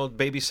 18-year-old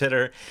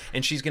babysitter,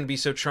 and she's going to be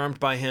so charmed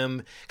by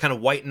him, kind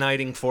of white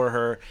knighting for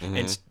her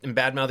and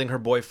bad-mouthing her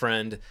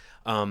boyfriend,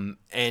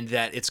 and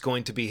that it's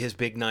going to be his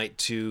big night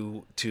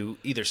to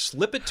either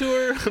slip it to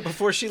her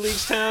before she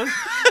leaves town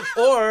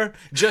or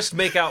just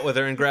make out with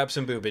her and grab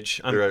some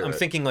boobage. I'm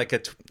thinking like a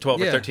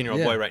 12 or Yeah,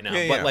 13-year-old boy right now.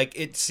 Yeah, But yeah. like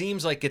it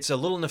seems like it's a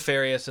little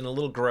nefarious and a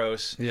little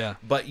gross. Yeah.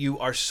 But you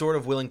are sort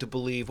of willing to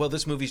believe, well,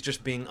 this movie's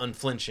just being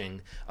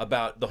unflinching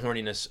about the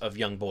horniness of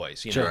young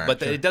boys, you know. Sure,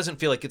 But it doesn't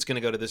feel like it's going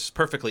to go to this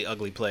perfectly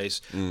ugly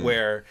place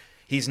where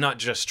he's not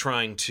just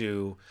trying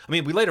to. I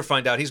mean, we later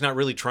find out he's not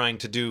really trying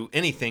to do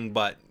anything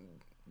but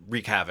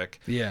wreak havoc.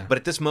 Yeah. But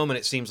at this moment,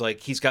 it seems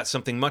like he's got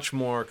something much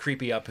more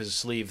creepy up his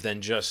sleeve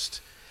than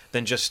just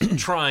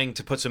trying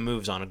to put some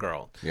moves on a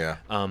girl. Yeah.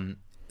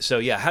 So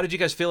yeah, how did you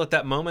guys feel at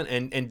that moment?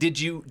 And did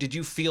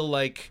you feel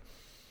like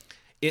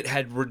it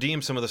had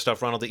redeemed some of the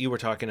stuff, Ronald, that you were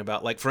talking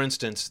about? Like, for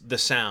instance, the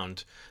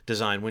sound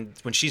design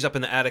when she's up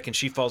in the attic and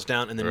she falls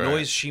down, and the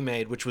noise she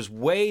made, which was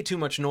way too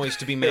much noise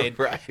to be made,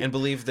 and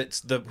believe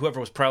that whoever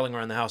was prowling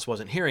around the house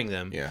wasn't hearing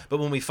them. Yeah. But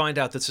when we find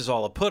out this is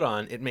all a put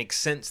on, it makes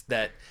sense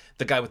that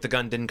the guy with the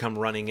gun didn't come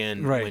running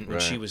in when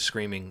she was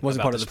screaming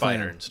Wasn't about part the of the spider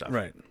plan. and stuff.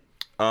 Right.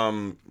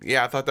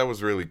 Yeah, I thought that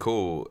was really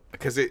cool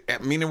because it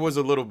was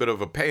a little bit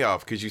of a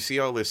payoff because you see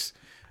all this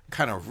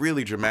kind of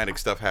really dramatic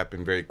stuff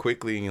happen very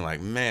quickly, and you're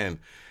like, man,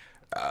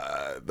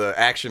 the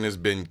action has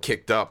been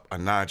kicked up a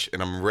notch,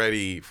 and I'm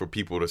ready for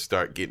people to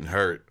start getting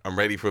hurt. I'm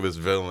ready for this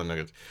villain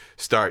to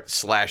start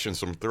slashing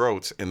some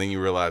throats, and then you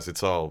realize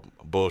it's all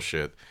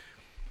bullshit.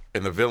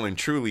 And the villain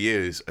truly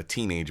is a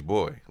teenage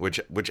boy, which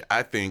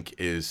I think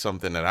is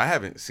something that I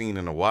haven't seen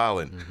in a while,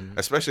 and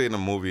especially in a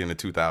movie in the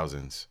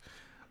 2000s.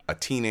 A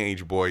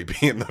teenage boy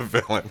being the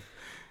villain.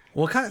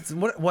 Well,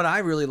 what I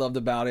really loved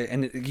about it,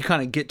 and you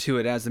kind of get to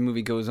it as the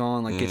movie goes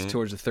on, like gets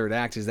towards the third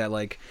act, is that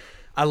like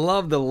I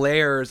love the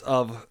layers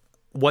of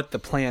what the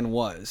plan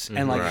was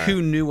and like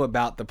who knew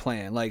about the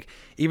plan. Like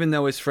even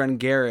though his friend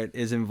Garrett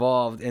is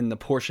involved in the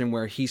portion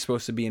where he's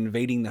supposed to be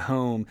invading the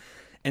home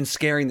and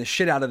scaring the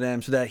shit out of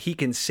them so that he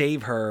can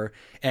save her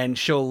and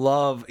she'll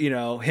love,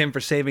 him for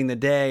saving the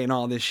day and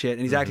all this shit,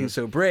 and he's acting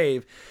so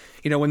brave.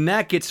 When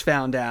that gets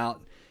found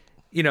out,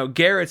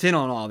 Garrett's in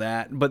on all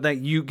that, but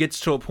then you gets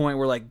to a point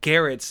where like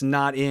Garrett's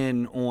not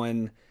in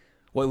on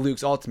what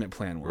Luke's ultimate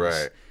plan was.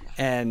 Right.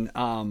 And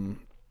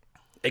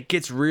it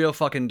gets real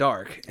fucking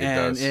dark.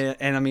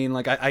 And I mean,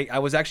 like I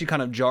was actually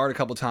kind of jarred a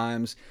couple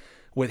times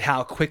with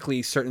how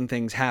quickly certain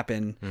things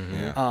happen,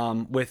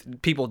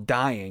 with people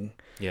dying.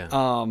 Yeah.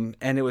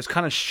 And it was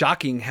kind of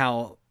shocking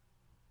how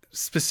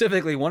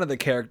specifically one of the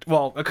characters,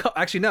 well,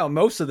 actually no,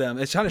 most of them,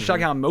 it's kind of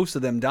shocking how most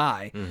of them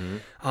die.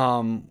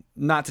 I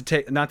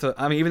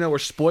mean, even though we're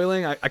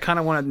spoiling, I kind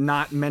of want to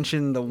not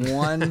mention the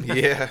one.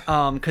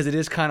 Because it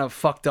is kind of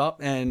fucked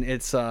up, and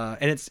it's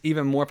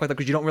even more fucked up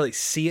because you don't really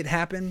see it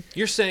happen.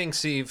 You're saying,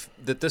 Steve,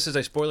 that this is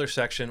a spoiler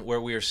section where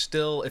we are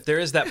still, if there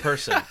is that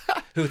person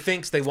who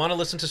thinks they want to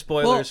listen to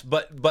spoilers,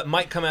 but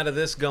might come out of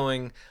this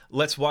going,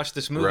 let's watch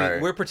this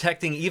movie, we're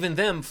protecting even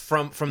them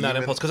from that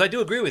impulse. Because I do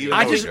agree with you.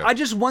 I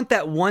just want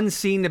that one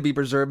scene to be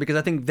preserved because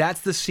I think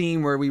that's the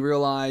scene where we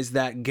realize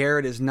that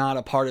Garrett is not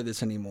a part of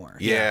this anymore.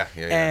 Yeah.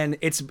 And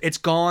it's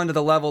gone to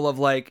the level of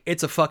like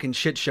it's a fucking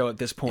shit show at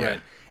this point.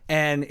 Right.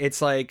 And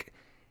it's like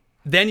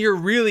then you're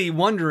really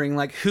wondering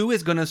like who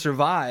is going to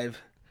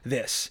survive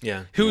this?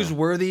 Yeah. Who's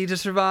worthy to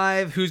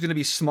survive? Who's going to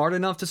be smart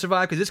enough to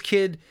survive? Because this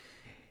kid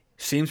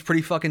seems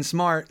pretty fucking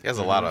smart. He has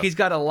a lot of. He's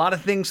got a lot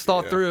of things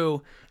thought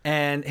through,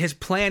 and his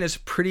plan is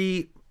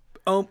pretty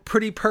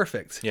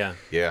perfect. Yeah.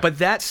 But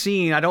that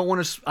scene, I don't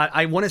want to.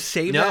 I want to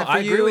save that for I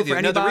agree with you. for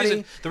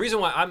anybody. The reason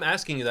why I'm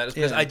asking you that is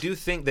because I do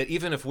think that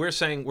even if we're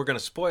saying we're going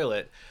to spoil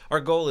it, our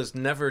goal is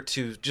never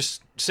to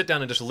just sit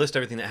down and just list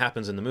everything that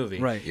happens in the movie.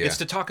 Right. Yeah. It's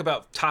to talk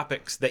about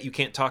topics that you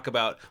can't talk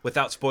about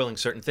without spoiling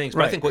certain things.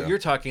 But I Right. think what you're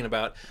talking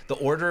about, the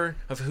order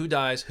of who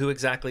dies, who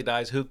exactly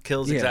dies, who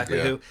kills exactly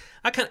Yeah. who.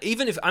 I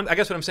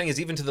guess what I'm saying is,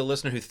 even to the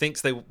listener who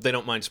thinks they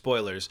don't mind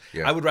spoilers,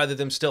 Yeah. I would rather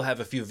them still have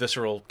a few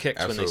visceral kicks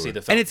when they see Absolutely.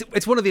 the film. And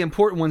it's one of the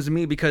important ones to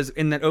me because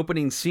in that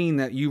opening scene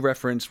that you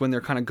referenced when they're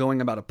kind of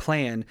going about a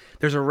plan,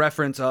 there's a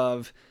reference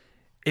of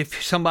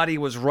if somebody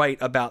was right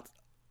about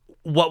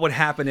what would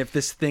happen if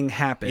this thing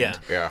happened. Yeah.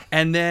 Yeah.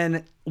 And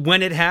then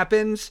when it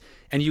happens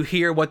and you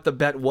hear what the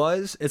bet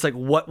was, it's like,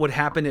 what would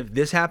happen if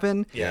this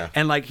happened? Yeah.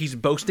 And like he's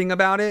boasting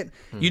about it.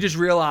 You just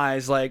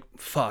realize like,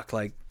 fuck,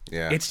 like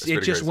Yeah, it it's pretty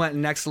just crazy. went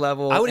next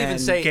level. I would even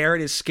and say-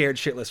 Garrett is scared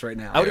shitless right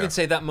now. I would even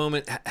say that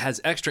moment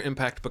has extra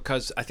impact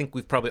because I think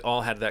we've probably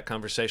all had that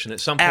conversation at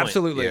some point.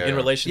 Absolutely. Yeah. In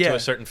relation Yeah. to a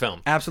certain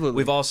film. Absolutely.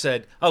 We've all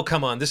said, "Oh,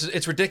 come on,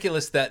 it's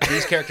ridiculous that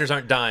these characters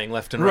aren't dying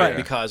left and right, Right.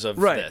 because of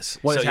right. this."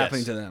 What is So,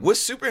 happening yes. to them? What's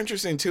super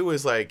interesting too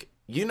is like,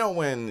 you know,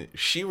 when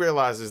she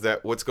realizes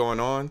that what's going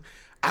on,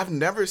 I've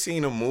never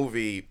seen a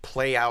movie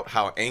play out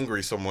how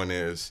angry someone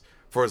is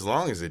for as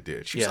long as it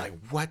did. She's Yeah. like,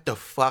 what the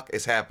fuck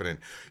is happening?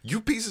 You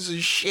pieces of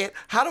shit.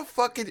 How the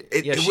fuck it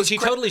Yeah, it was she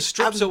cra- totally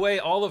strips I've- away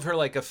all of her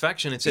like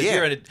affection and says, Yeah.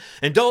 "You're an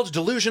indulged,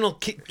 delusional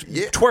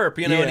Yeah. twerp,"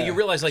 you know. And Yeah. you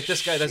realize like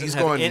this guy doesn't She's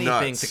have going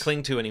anything nuts. to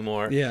cling to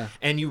anymore. Yeah.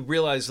 And you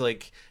realize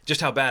like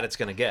just how bad it's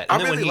going to get. And I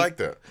then when really he- like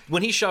that.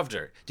 When he shoved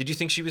her, did you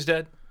think she was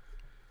dead?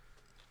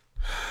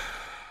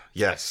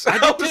 Yes. I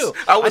did too.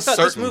 I was thought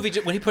this certain. movie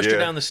when he pushed her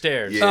Yeah. down the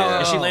stairs Yeah.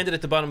 and she Oh. landed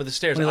at the bottom of the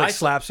stairs. When he, like, I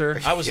slaps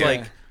her. I was Yeah.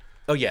 like,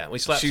 "Oh yeah, we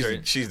slapped She's- her."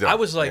 she's done. I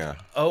was like, Yeah.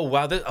 "Oh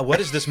wow, what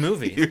is this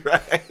movie?" You're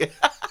right.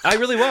 I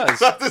really was.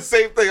 It's not the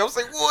same thing. I was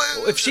like,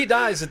 what? If she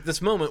dies at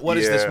this moment, what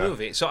is this Yeah.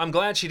 movie? So I'm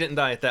glad she didn't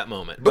die at that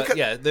moment. But Because-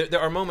 yeah,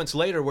 there are moments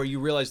later where you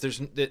realize that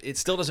it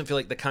still doesn't feel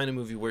like the kind of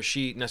movie where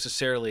she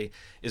necessarily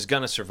is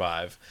gonna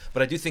survive.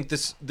 But I do think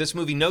this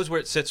movie knows where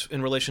it sits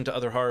in relation to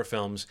other horror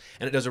films,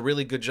 and it does a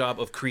really good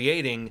job of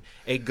creating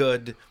a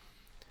good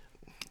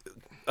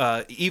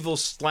evil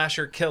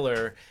slasher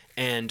killer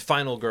and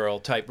final girl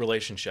type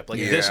relationship. Like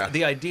Yeah.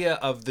 the idea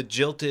of the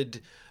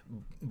jilted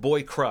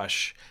boy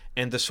crush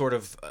and the sort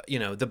of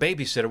the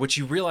babysitter, which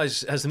you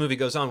realize as the movie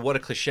goes on what a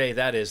cliche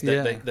that is, that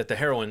Yeah. that the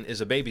heroine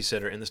is a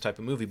babysitter in this type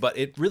of movie. But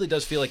it really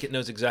does feel like it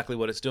knows exactly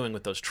what it's doing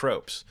with those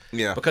tropes.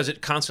 Yeah. Because it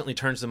constantly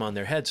turns them on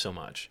their head so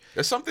much.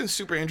 There's something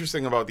super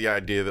interesting about the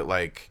idea that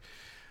like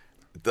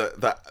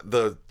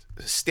the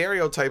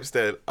stereotypes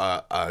that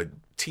a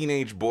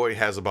teenage boy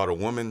has about a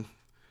woman,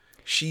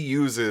 she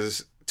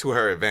uses to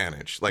her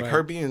advantage. Like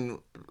her being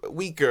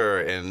weaker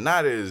and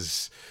not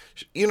as,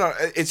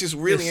 it's just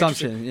really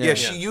Assumption,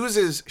 interesting.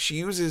 yeah. She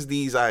uses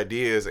these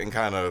ideas and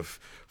kind of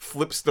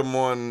flips them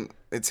on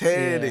its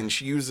head, Yeah. and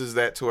she uses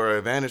that to her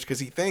advantage because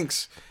he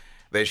thinks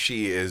that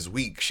she is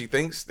weak. She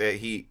thinks that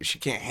she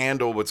can't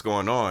handle what's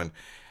going on,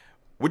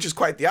 which is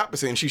quite the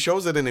opposite. And she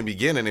shows it in the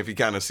beginning. If you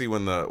kind of see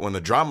when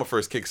the drama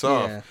first kicks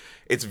off, Yeah.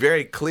 it's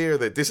very clear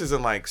that this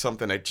isn't like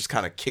something that just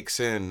kind of kicks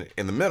in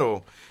the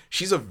middle.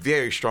 She's a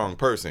very strong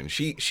person.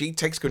 She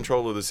takes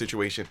control of the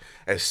situation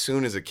as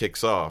soon as it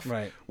kicks off,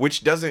 Right.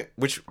 Which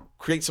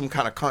creates some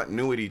kind of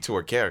continuity to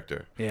her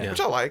character, Yeah.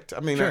 which I liked. I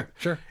mean,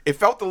 Sure. It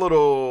felt a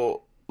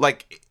little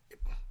like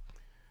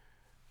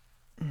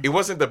it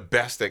wasn't the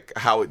best at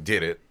how it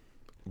did it.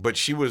 But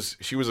she was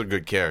a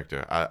good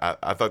character.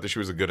 I thought that she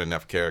was a good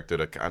enough character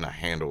to kind of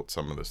handle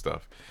some of the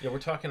stuff. Yeah, we're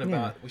talking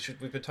about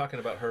we've been talking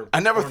about her.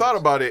 I never thought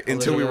about it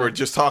until we Olivia- were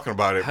just talking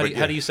about it.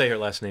 How do you say her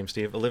last name,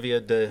 Steve? Olivia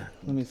Let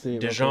me see.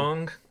 De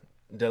Jong?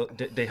 De Jong?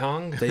 De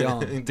Jong. De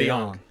Jong. De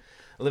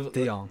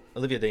Jong.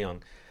 Olivia De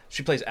Jong.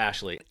 She plays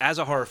Ashley. As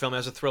a horror film,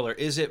 as a thriller,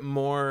 is it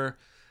more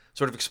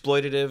sort of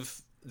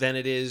exploitative than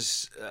it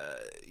is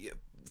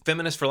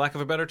feminist, for lack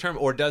of a better term,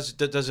 or does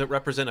it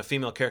represent a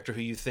female character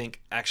who you think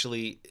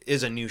actually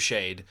is a new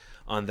shade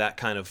on that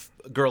kind of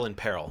girl in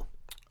peril?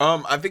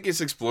 I think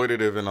it's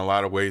exploitative in a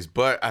lot of ways,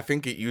 but I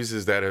think it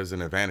uses that as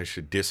an advantage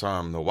to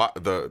disarm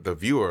the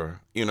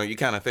viewer. You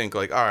kind of think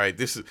like, all right,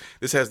 this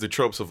has the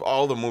tropes of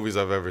all the movies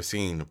I've ever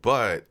seen,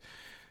 but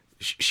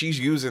she's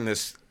using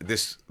this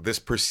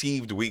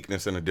perceived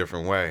weakness in a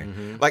different way.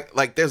 Mm-hmm.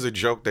 Like there's a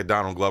joke that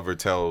Donald Glover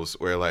tells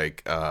where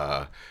like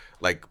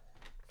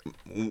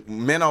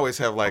men always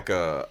have like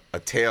a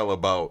tale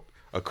about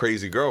a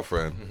crazy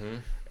girlfriend. Mm-hmm.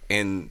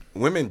 And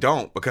women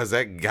don't, because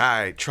that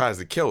guy tries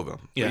to kill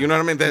them. Yeah. You know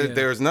what I mean?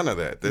 There's none of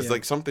that. There's Yeah.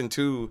 like something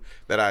to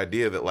that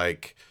idea that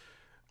like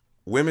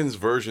women's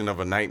version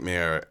of a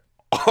nightmare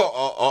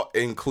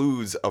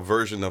includes a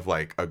version of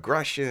like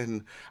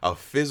aggression, a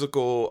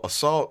physical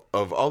assault,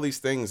 of all these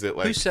things that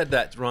like. Who said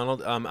that,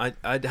 Ronald? I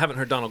haven't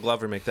heard Donald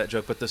Glover make that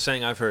joke, but the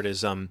saying I've heard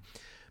is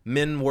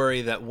men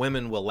worry that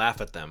women will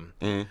laugh at them.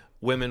 Mm-hmm.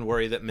 Women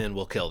worry that men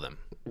will kill them.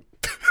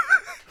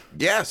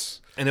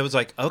 Yes. And it was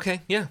like,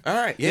 okay, yeah. All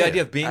right, The yeah.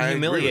 idea of being I agree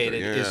with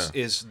humiliated it,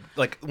 yeah. is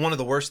like one of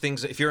the worst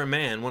things. If you're a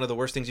man, one of the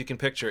worst things you can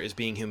picture is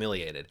being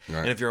humiliated. Right.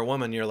 And if you're a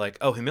woman, you're like,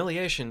 oh,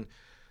 humiliation,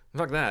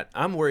 fuck that.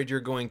 I'm worried you're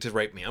going to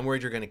rape me. I'm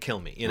worried you're going to kill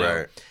me. You know,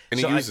 Right. And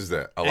he So uses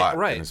that a lot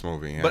right. in this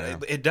movie. Yeah, but yeah.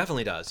 it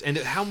definitely does. And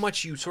how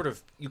much you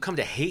come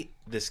to hate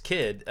this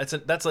kid.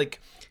 That's like,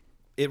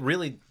 it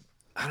really,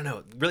 I don't know,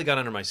 it really got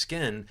under my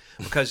skin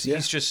because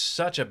he's just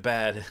such a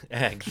bad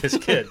egg, this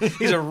kid.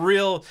 He's a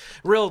real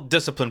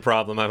discipline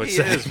problem, I would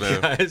say. He is,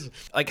 man. Guys.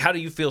 Like, how do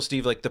you feel,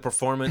 Steve? Like, the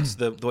performance,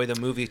 the way the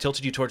movie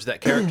tilted you towards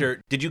that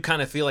character, did you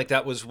kind of feel like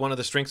that was one of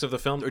the strengths of the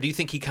film? Or do you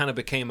think he kind of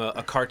became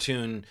a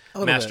cartoon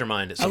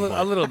mastermind at some point?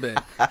 A little bit.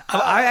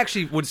 I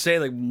actually would say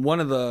like one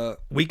of the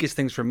weakest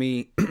things for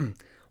me,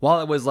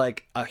 while it was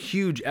like a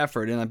huge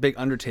effort and a big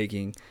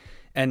undertaking,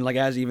 and like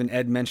as even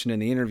Ed mentioned in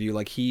the interview,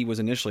 like he was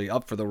initially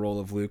up for the role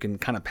of Luke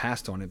and kind of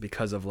passed on it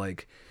because of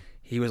like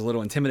he was a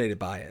little intimidated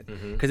by it.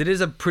 Because it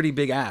is a pretty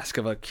big ask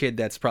of a kid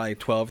that's probably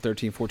 12,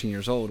 13, 14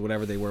 years old,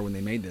 whatever they were when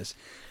they made this.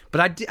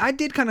 But I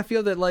did kind of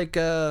feel that like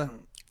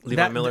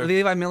Levi Miller?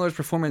 Levi Miller's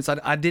performance,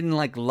 I didn't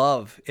like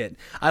love it.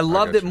 I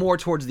loved it more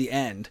towards the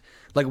end,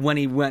 like when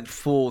he went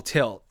full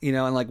tilt, you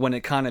know, and like when it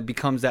kind of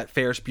becomes that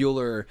Ferris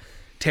Bueller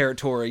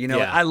territory, you know.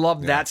 Yeah. I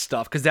love that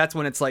stuff because that's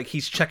when it's like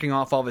he's checking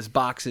off all of his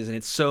boxes and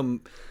it's so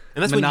And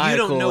that's when you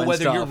don't know and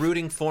whether you're stuff.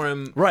 rooting for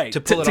him right to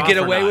pull it to off get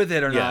or away not. with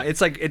it or Yeah. not. It's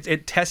like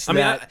it tests I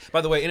mean, that.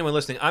 by the way, anyone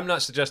listening, I'm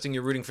not suggesting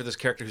you're rooting for this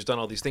character who's done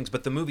all these things,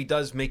 but the movie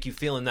does make you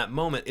feel in that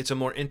moment it's a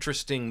more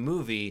interesting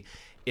movie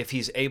if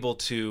he's able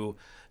to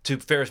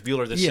Ferris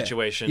Bueller this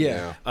situation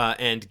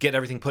and get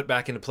everything put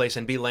back into place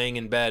and be laying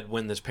in bed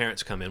when his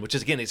parents come in, which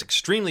is, again, it's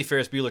extremely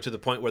Ferris Bueller to the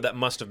point where that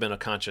must have been a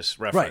conscious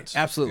reference.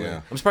 Right, absolutely. Yeah.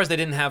 I'm surprised they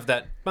didn't have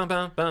that bum,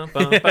 bum, bum,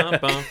 bum, bum,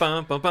 bum,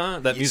 bum, bum,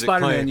 bum, that music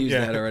Spider-Man playing. used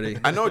that already.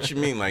 I know what you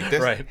mean. Like,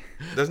 Right.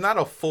 there's not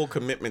a full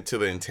commitment to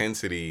the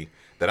intensity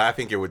that I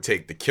think it would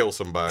take to kill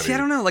somebody. See, I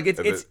don't know. Like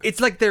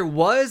it's like there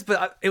was,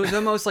 but it was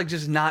almost like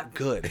just not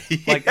good.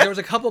 Like there was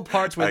a couple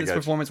parts with I this got you.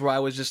 performance where I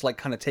was just like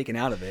kind of taken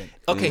out of it.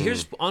 Okay,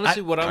 here's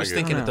honestly what I was get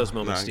thinking it. at those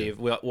moments, I get Steve,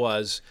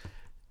 was,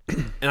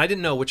 and I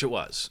didn't know which it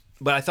was,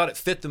 but I thought it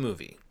fit the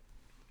movie.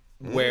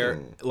 Where,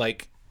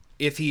 like,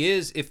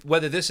 if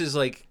whether this is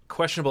like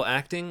questionable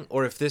acting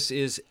or if this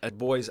is a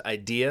boy's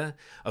idea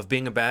of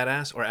being a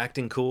badass or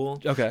acting cool.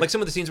 Okay. Like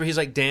some of the scenes where he's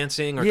like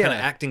dancing or Yeah. kind of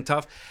acting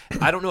tough.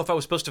 I don't know if I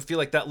was supposed to feel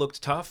like that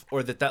looked tough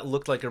or that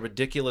looked like a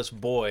ridiculous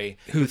boy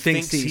Who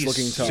thinks he's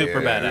looking tough.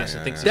 super Yeah, badass yeah,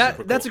 and thinks yeah. he's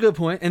super That's a cool. good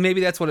point, and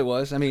maybe that's what it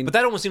was. I mean, But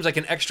that almost seems like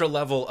an extra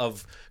level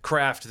of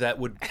craft that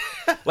would,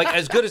 like,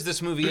 as good as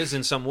this movie is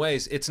in some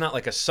ways, it's not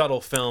like a subtle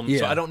film. So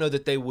Yeah. I don't know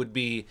that they would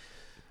be.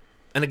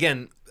 And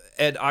again,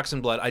 Ed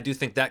Oxenblood, I do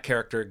think that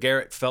character,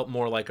 Garrett, felt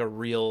more like a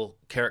real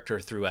character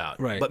throughout.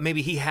 Right. But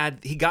maybe he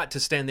got to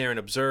stand there and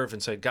observe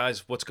and say,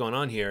 guys, what's going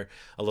on here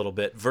a little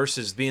bit,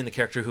 versus being the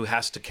character who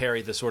has to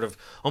carry the sort of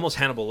almost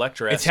Hannibal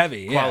Lecter-esque it's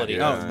heavy. quality.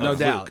 Yeah. of No Luke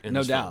doubt. in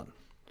No this film. doubt.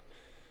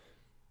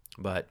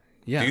 But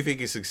Yeah. Do you think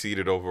he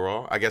succeeded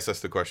overall? I guess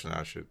that's the question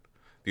I should.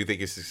 Do you think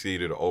he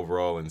succeeded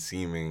overall in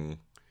seeming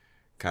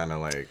kind of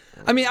like?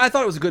 I mean, I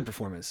thought it was a good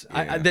performance.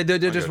 Yeah, There I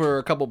just got were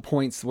a couple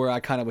points where I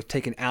kind of was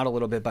taken out a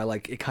little bit by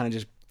like it kind of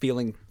just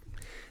feeling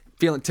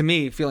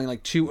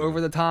like too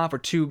over the top or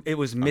too. It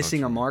was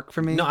missing a mark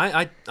for me. no,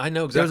 I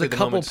know There was exactly a the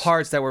couple moments.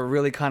 parts that were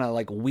really kind of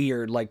like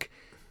weird, like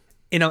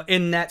you know,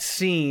 in that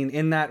scene,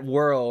 in that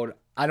world.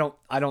 I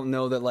don't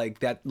know that like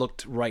that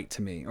looked right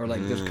to me, or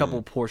like there's a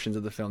couple portions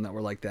of the film that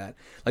were like that,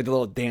 like the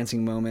little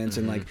dancing moments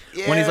and like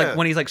when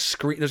he's like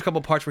there's a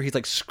couple parts where he's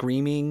like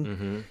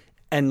screaming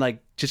and like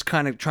just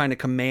kind of trying to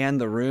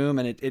command the room,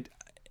 and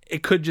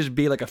it could just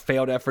be like a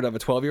failed effort of a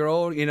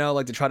 12-year-old, you know,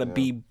 like to try to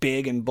be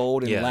big and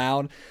bold and Yeah.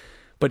 loud,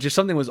 but just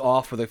something was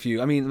off with a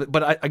few. I mean,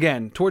 but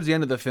again, towards the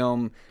end of the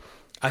film,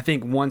 I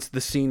think once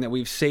the scene that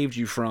we've saved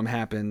you from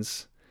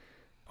happens,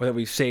 or that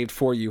we've saved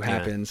for you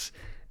happens,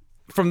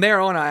 from there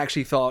on, I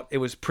actually thought it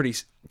was pretty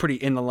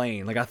in the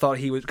lane. Like I thought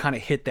he would kind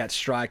of hit that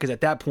stride, because at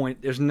that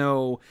point, there's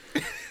no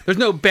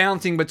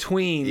bouncing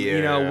between.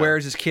 You know, Yeah.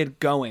 where's this kid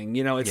going?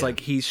 You know, it's like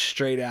he's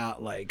straight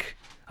out like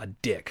a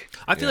dick.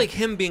 I feel like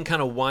him being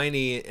kind of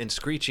whiny and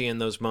screechy in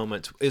those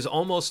moments is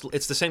almost,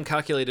 it's the same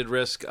calculated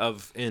risk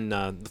of in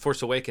The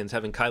Force Awakens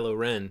having Kylo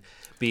Ren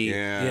be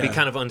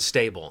kind of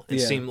unstable and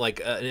Yeah. seem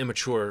like an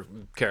immature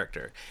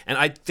character. And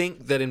I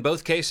think that in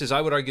both cases,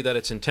 I would argue that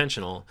it's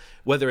intentional.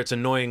 Whether it's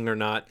annoying or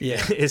not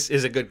is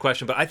a good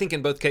question. But I think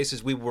in both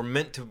cases, we were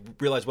meant to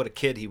realize what a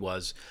kid he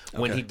was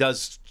when he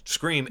does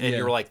scream, and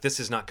you're like, this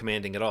is not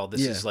commanding at all.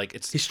 This is like,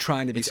 he's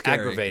trying to be it's scary.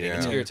 aggravating,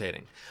 it's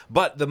irritating.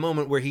 But the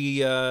moment where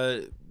he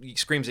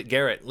screams at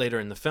Garrett later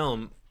in the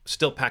film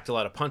still packed a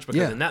lot of punch,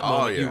 because in that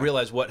moment you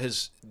realize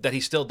that he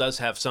still does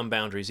have some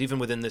boundaries, even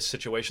within this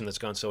situation that's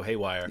gone so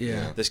haywire.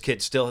 Yeah. This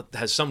kid still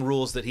has some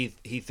rules that he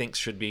thinks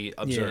should be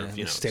observed.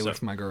 You know, stay away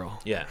from my girl.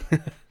 Yeah.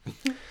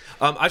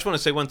 I just want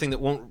to say one thing that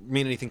won't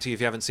mean anything to you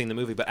if you haven't seen the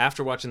movie, but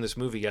after watching this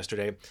movie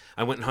yesterday,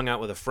 I went and hung out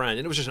with a friend,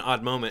 and it was just an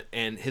odd moment,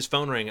 and his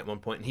phone rang at one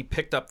point, and he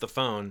picked up the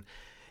phone,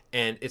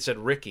 and it said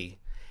Ricky,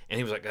 and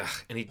he was like, ugh,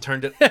 and he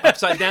turned it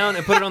upside down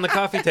and put it on the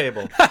coffee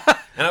table.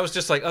 And I was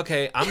just like,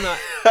 okay, I'm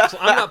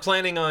not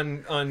planning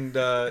on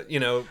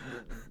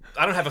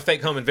I don't have a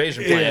fake home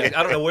invasion plan.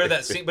 I don't know where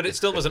that scene, but it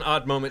still was an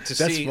odd moment to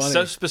That's see funny.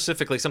 so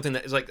specifically something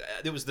that is like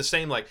it was the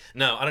same. Like,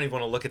 no, I don't even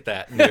want to look at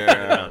that.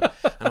 Yeah.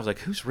 And I was like,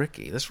 who's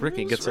Ricky? This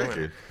Ricky gets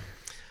Ricky?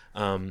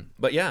 on.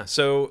 But yeah,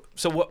 so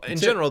what, in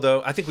general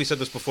though, I think we said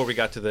this before we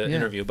got to the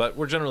interview, but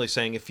we're generally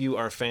saying if you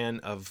are a fan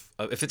of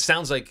if it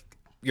sounds like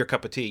your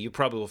cup of tea, you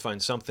probably will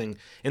find something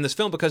in this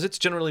film because it's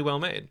generally well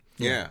made.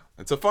 Yeah,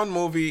 it's a fun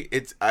movie.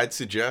 I'd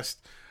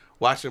suggest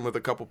watching with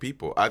a couple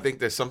people. I think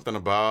there's something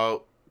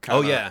about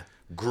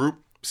group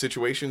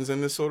situations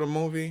in this sort of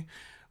movie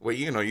where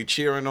you're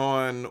cheering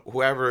on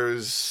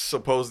whoever's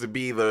supposed to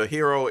be the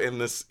hero in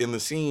the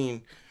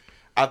scene.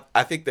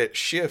 I think that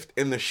shift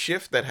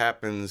that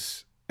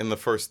happens in the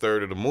first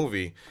third of the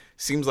movie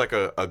seems like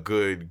a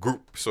good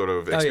group sort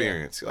of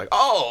experience. Like,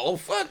 oh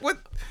fuck, what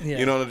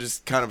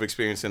just kind of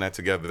experiencing that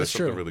together. There's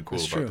something really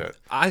cool about that.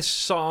 I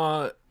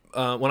saw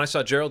when I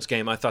saw Gerald's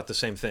Game, I thought the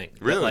same thing.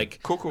 Really? That, like,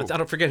 Cool. I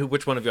don't forget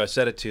which one of you I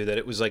said it to. That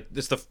it was like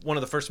this one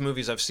of the first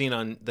movies I've seen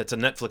on that's a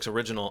Netflix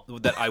original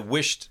that I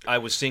wished I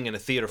was seeing in a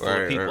theater full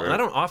of people. Right. And I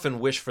don't often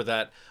wish for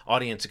that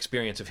audience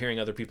experience of hearing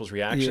other people's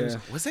reactions.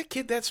 Yeah. Was that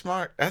kid that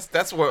smart?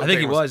 That's what I think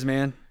he was,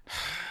 man.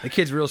 The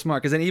kid's real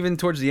smart because then even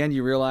towards the end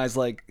you realize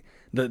like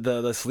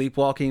the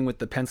sleepwalking with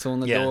the pencil in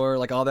the door,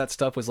 like all that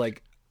stuff was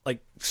like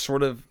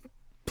sort of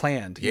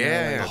planned.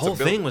 Yeah, The whole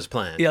thing was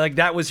planned. Yeah, like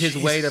that was his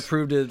way to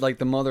prove to like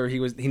the mother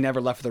he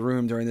never left the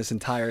room during this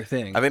entire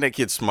thing. I think that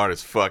kid's smart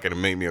as fuck, and it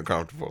made me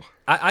uncomfortable.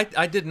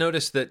 I did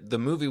notice that the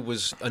movie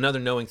was another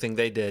knowing thing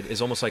they did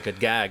is almost like a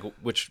gag,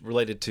 which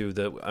related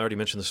to I already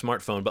mentioned the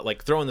smartphone, but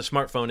like throwing the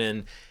smartphone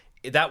in,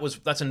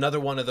 that's another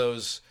one of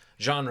those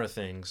genre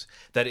things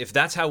that if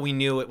that's how we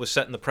knew it was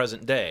set in the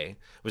present day,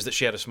 was that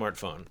she had a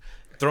smartphone.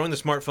 Throwing the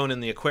smartphone in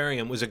the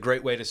aquarium was a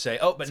great way to say,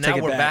 oh, but now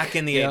we're back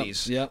in the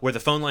 80s where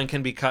the phone line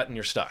can be cut and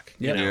you're stuck.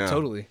 Yeah,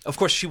 totally. Of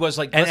course, she was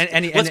like,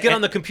 let's get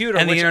on the computer.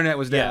 And the internet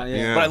was down.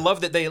 Yeah. But I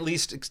love that they at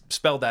least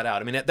spelled that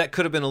out. I mean, that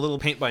could have been a little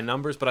paint by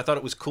numbers, but I thought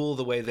it was cool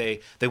the way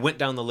they went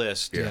down the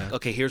list. Yeah.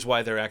 Okay, here's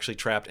why they're actually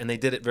trapped. And they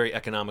did it very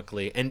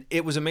economically. And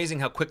it was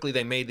amazing how quickly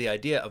they made the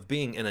idea of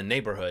being in a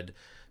neighborhood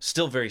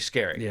still very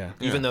scary. Yeah.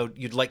 Even though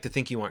you'd like to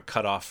think you aren't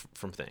cut off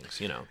from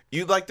things,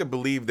 You'd like to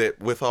believe that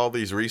with all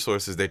these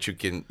resources that you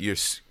can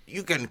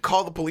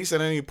call the police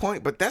at any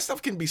point, but that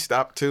stuff can be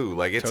stopped too.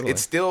 Like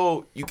it's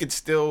still, you could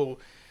still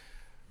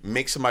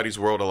make somebody's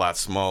world a lot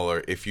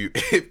smaller if you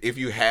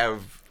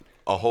have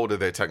a hold of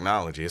their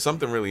technology. It's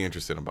something really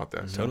interesting about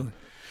that. Totally.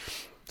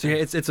 So yeah,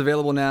 it's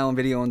available now on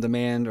video on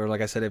demand, or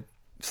like I said, at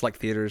select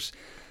theaters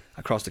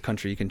across the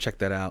country. You can check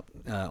that out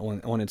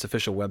on its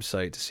official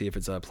website to see if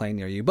it's playing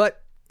near you.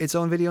 But it's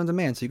on video on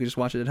demand, so you can just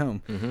watch it at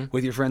home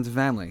with your friends and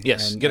family.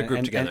 Yes, get a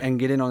group together. And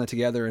get in on it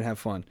together and have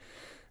fun.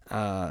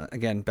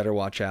 Again, Better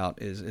Watch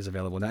Out is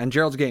available now. And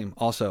Gerald's Game,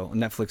 also on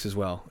Netflix as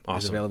well. Awesome.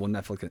 Is available on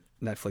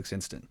Netflix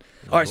Instant.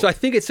 All right, so I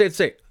think it's safe to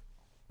say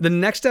the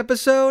next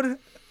episode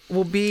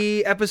will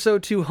be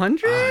episode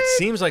 200. It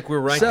seems like we're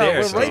right so there.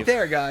 we're Steve. right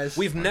there, guys.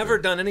 We've never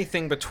done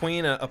anything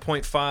between a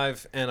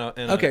 0.5 and a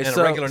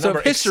so- regular so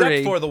number, history-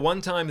 except for the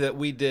one time that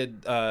we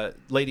did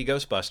Lady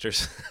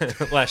Ghostbusters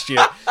last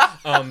year.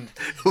 Let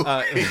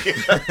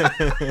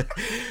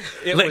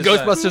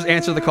Ghostbusters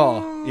answer the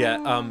call.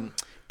 Yeah,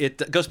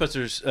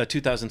 Ghostbusters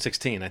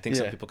 2016, I think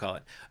some people call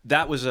it.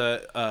 That was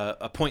a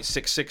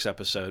 0.66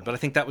 episode, but I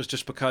think that was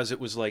just because it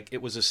was a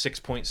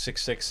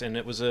 6.66 and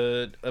it was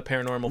a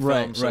paranormal film.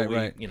 Right, so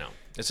right.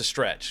 It's a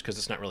stretch because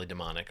it's not really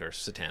demonic or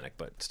satanic,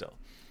 but still.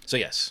 So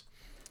yes,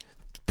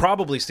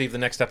 probably Steve. The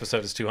next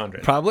episode is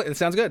 200. Probably. It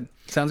sounds good.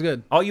 Sounds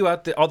good. All you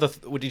out there,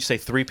 would you say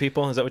 3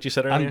 people? Is that what you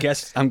said earlier?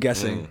 I'm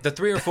guessing. The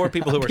 3 or 4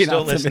 people who are Being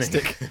still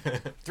optimistic.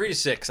 listening. 3 to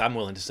 6, I'm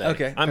willing to say.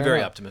 Okay, I'm fair very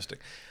enough. optimistic.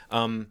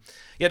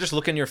 Just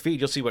look in your feed.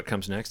 You'll see what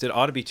comes next. It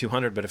ought to be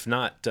 200, but if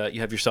not, you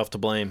have yourself to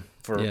blame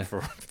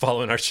for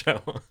following our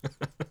show.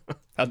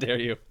 How dare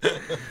you?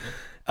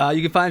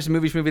 You can find us at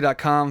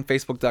movieshmovie.com,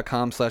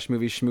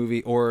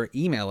 facebook.com/movieschmovie, or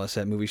email us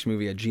at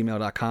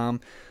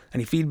movieschmovie@gmail.com.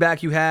 Any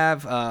feedback you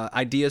have,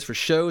 ideas for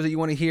shows that you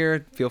want to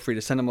hear, feel free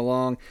to send them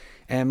along.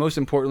 And most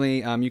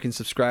importantly, you can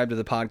subscribe to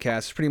the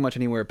podcast pretty much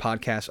anywhere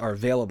podcasts are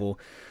available.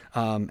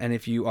 And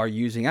if you are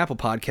using Apple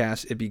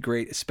Podcasts, it'd be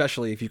great,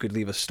 especially if you could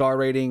leave a star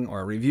rating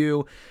or a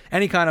review.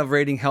 Any kind of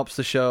rating helps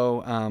the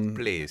show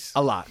Please.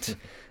 a lot.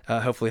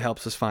 Hopefully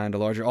helps us find a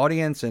larger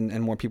audience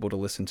and more people to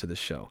listen to this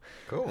show.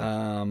 Cool.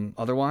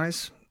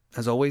 Otherwise,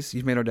 as always,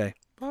 you've made our day.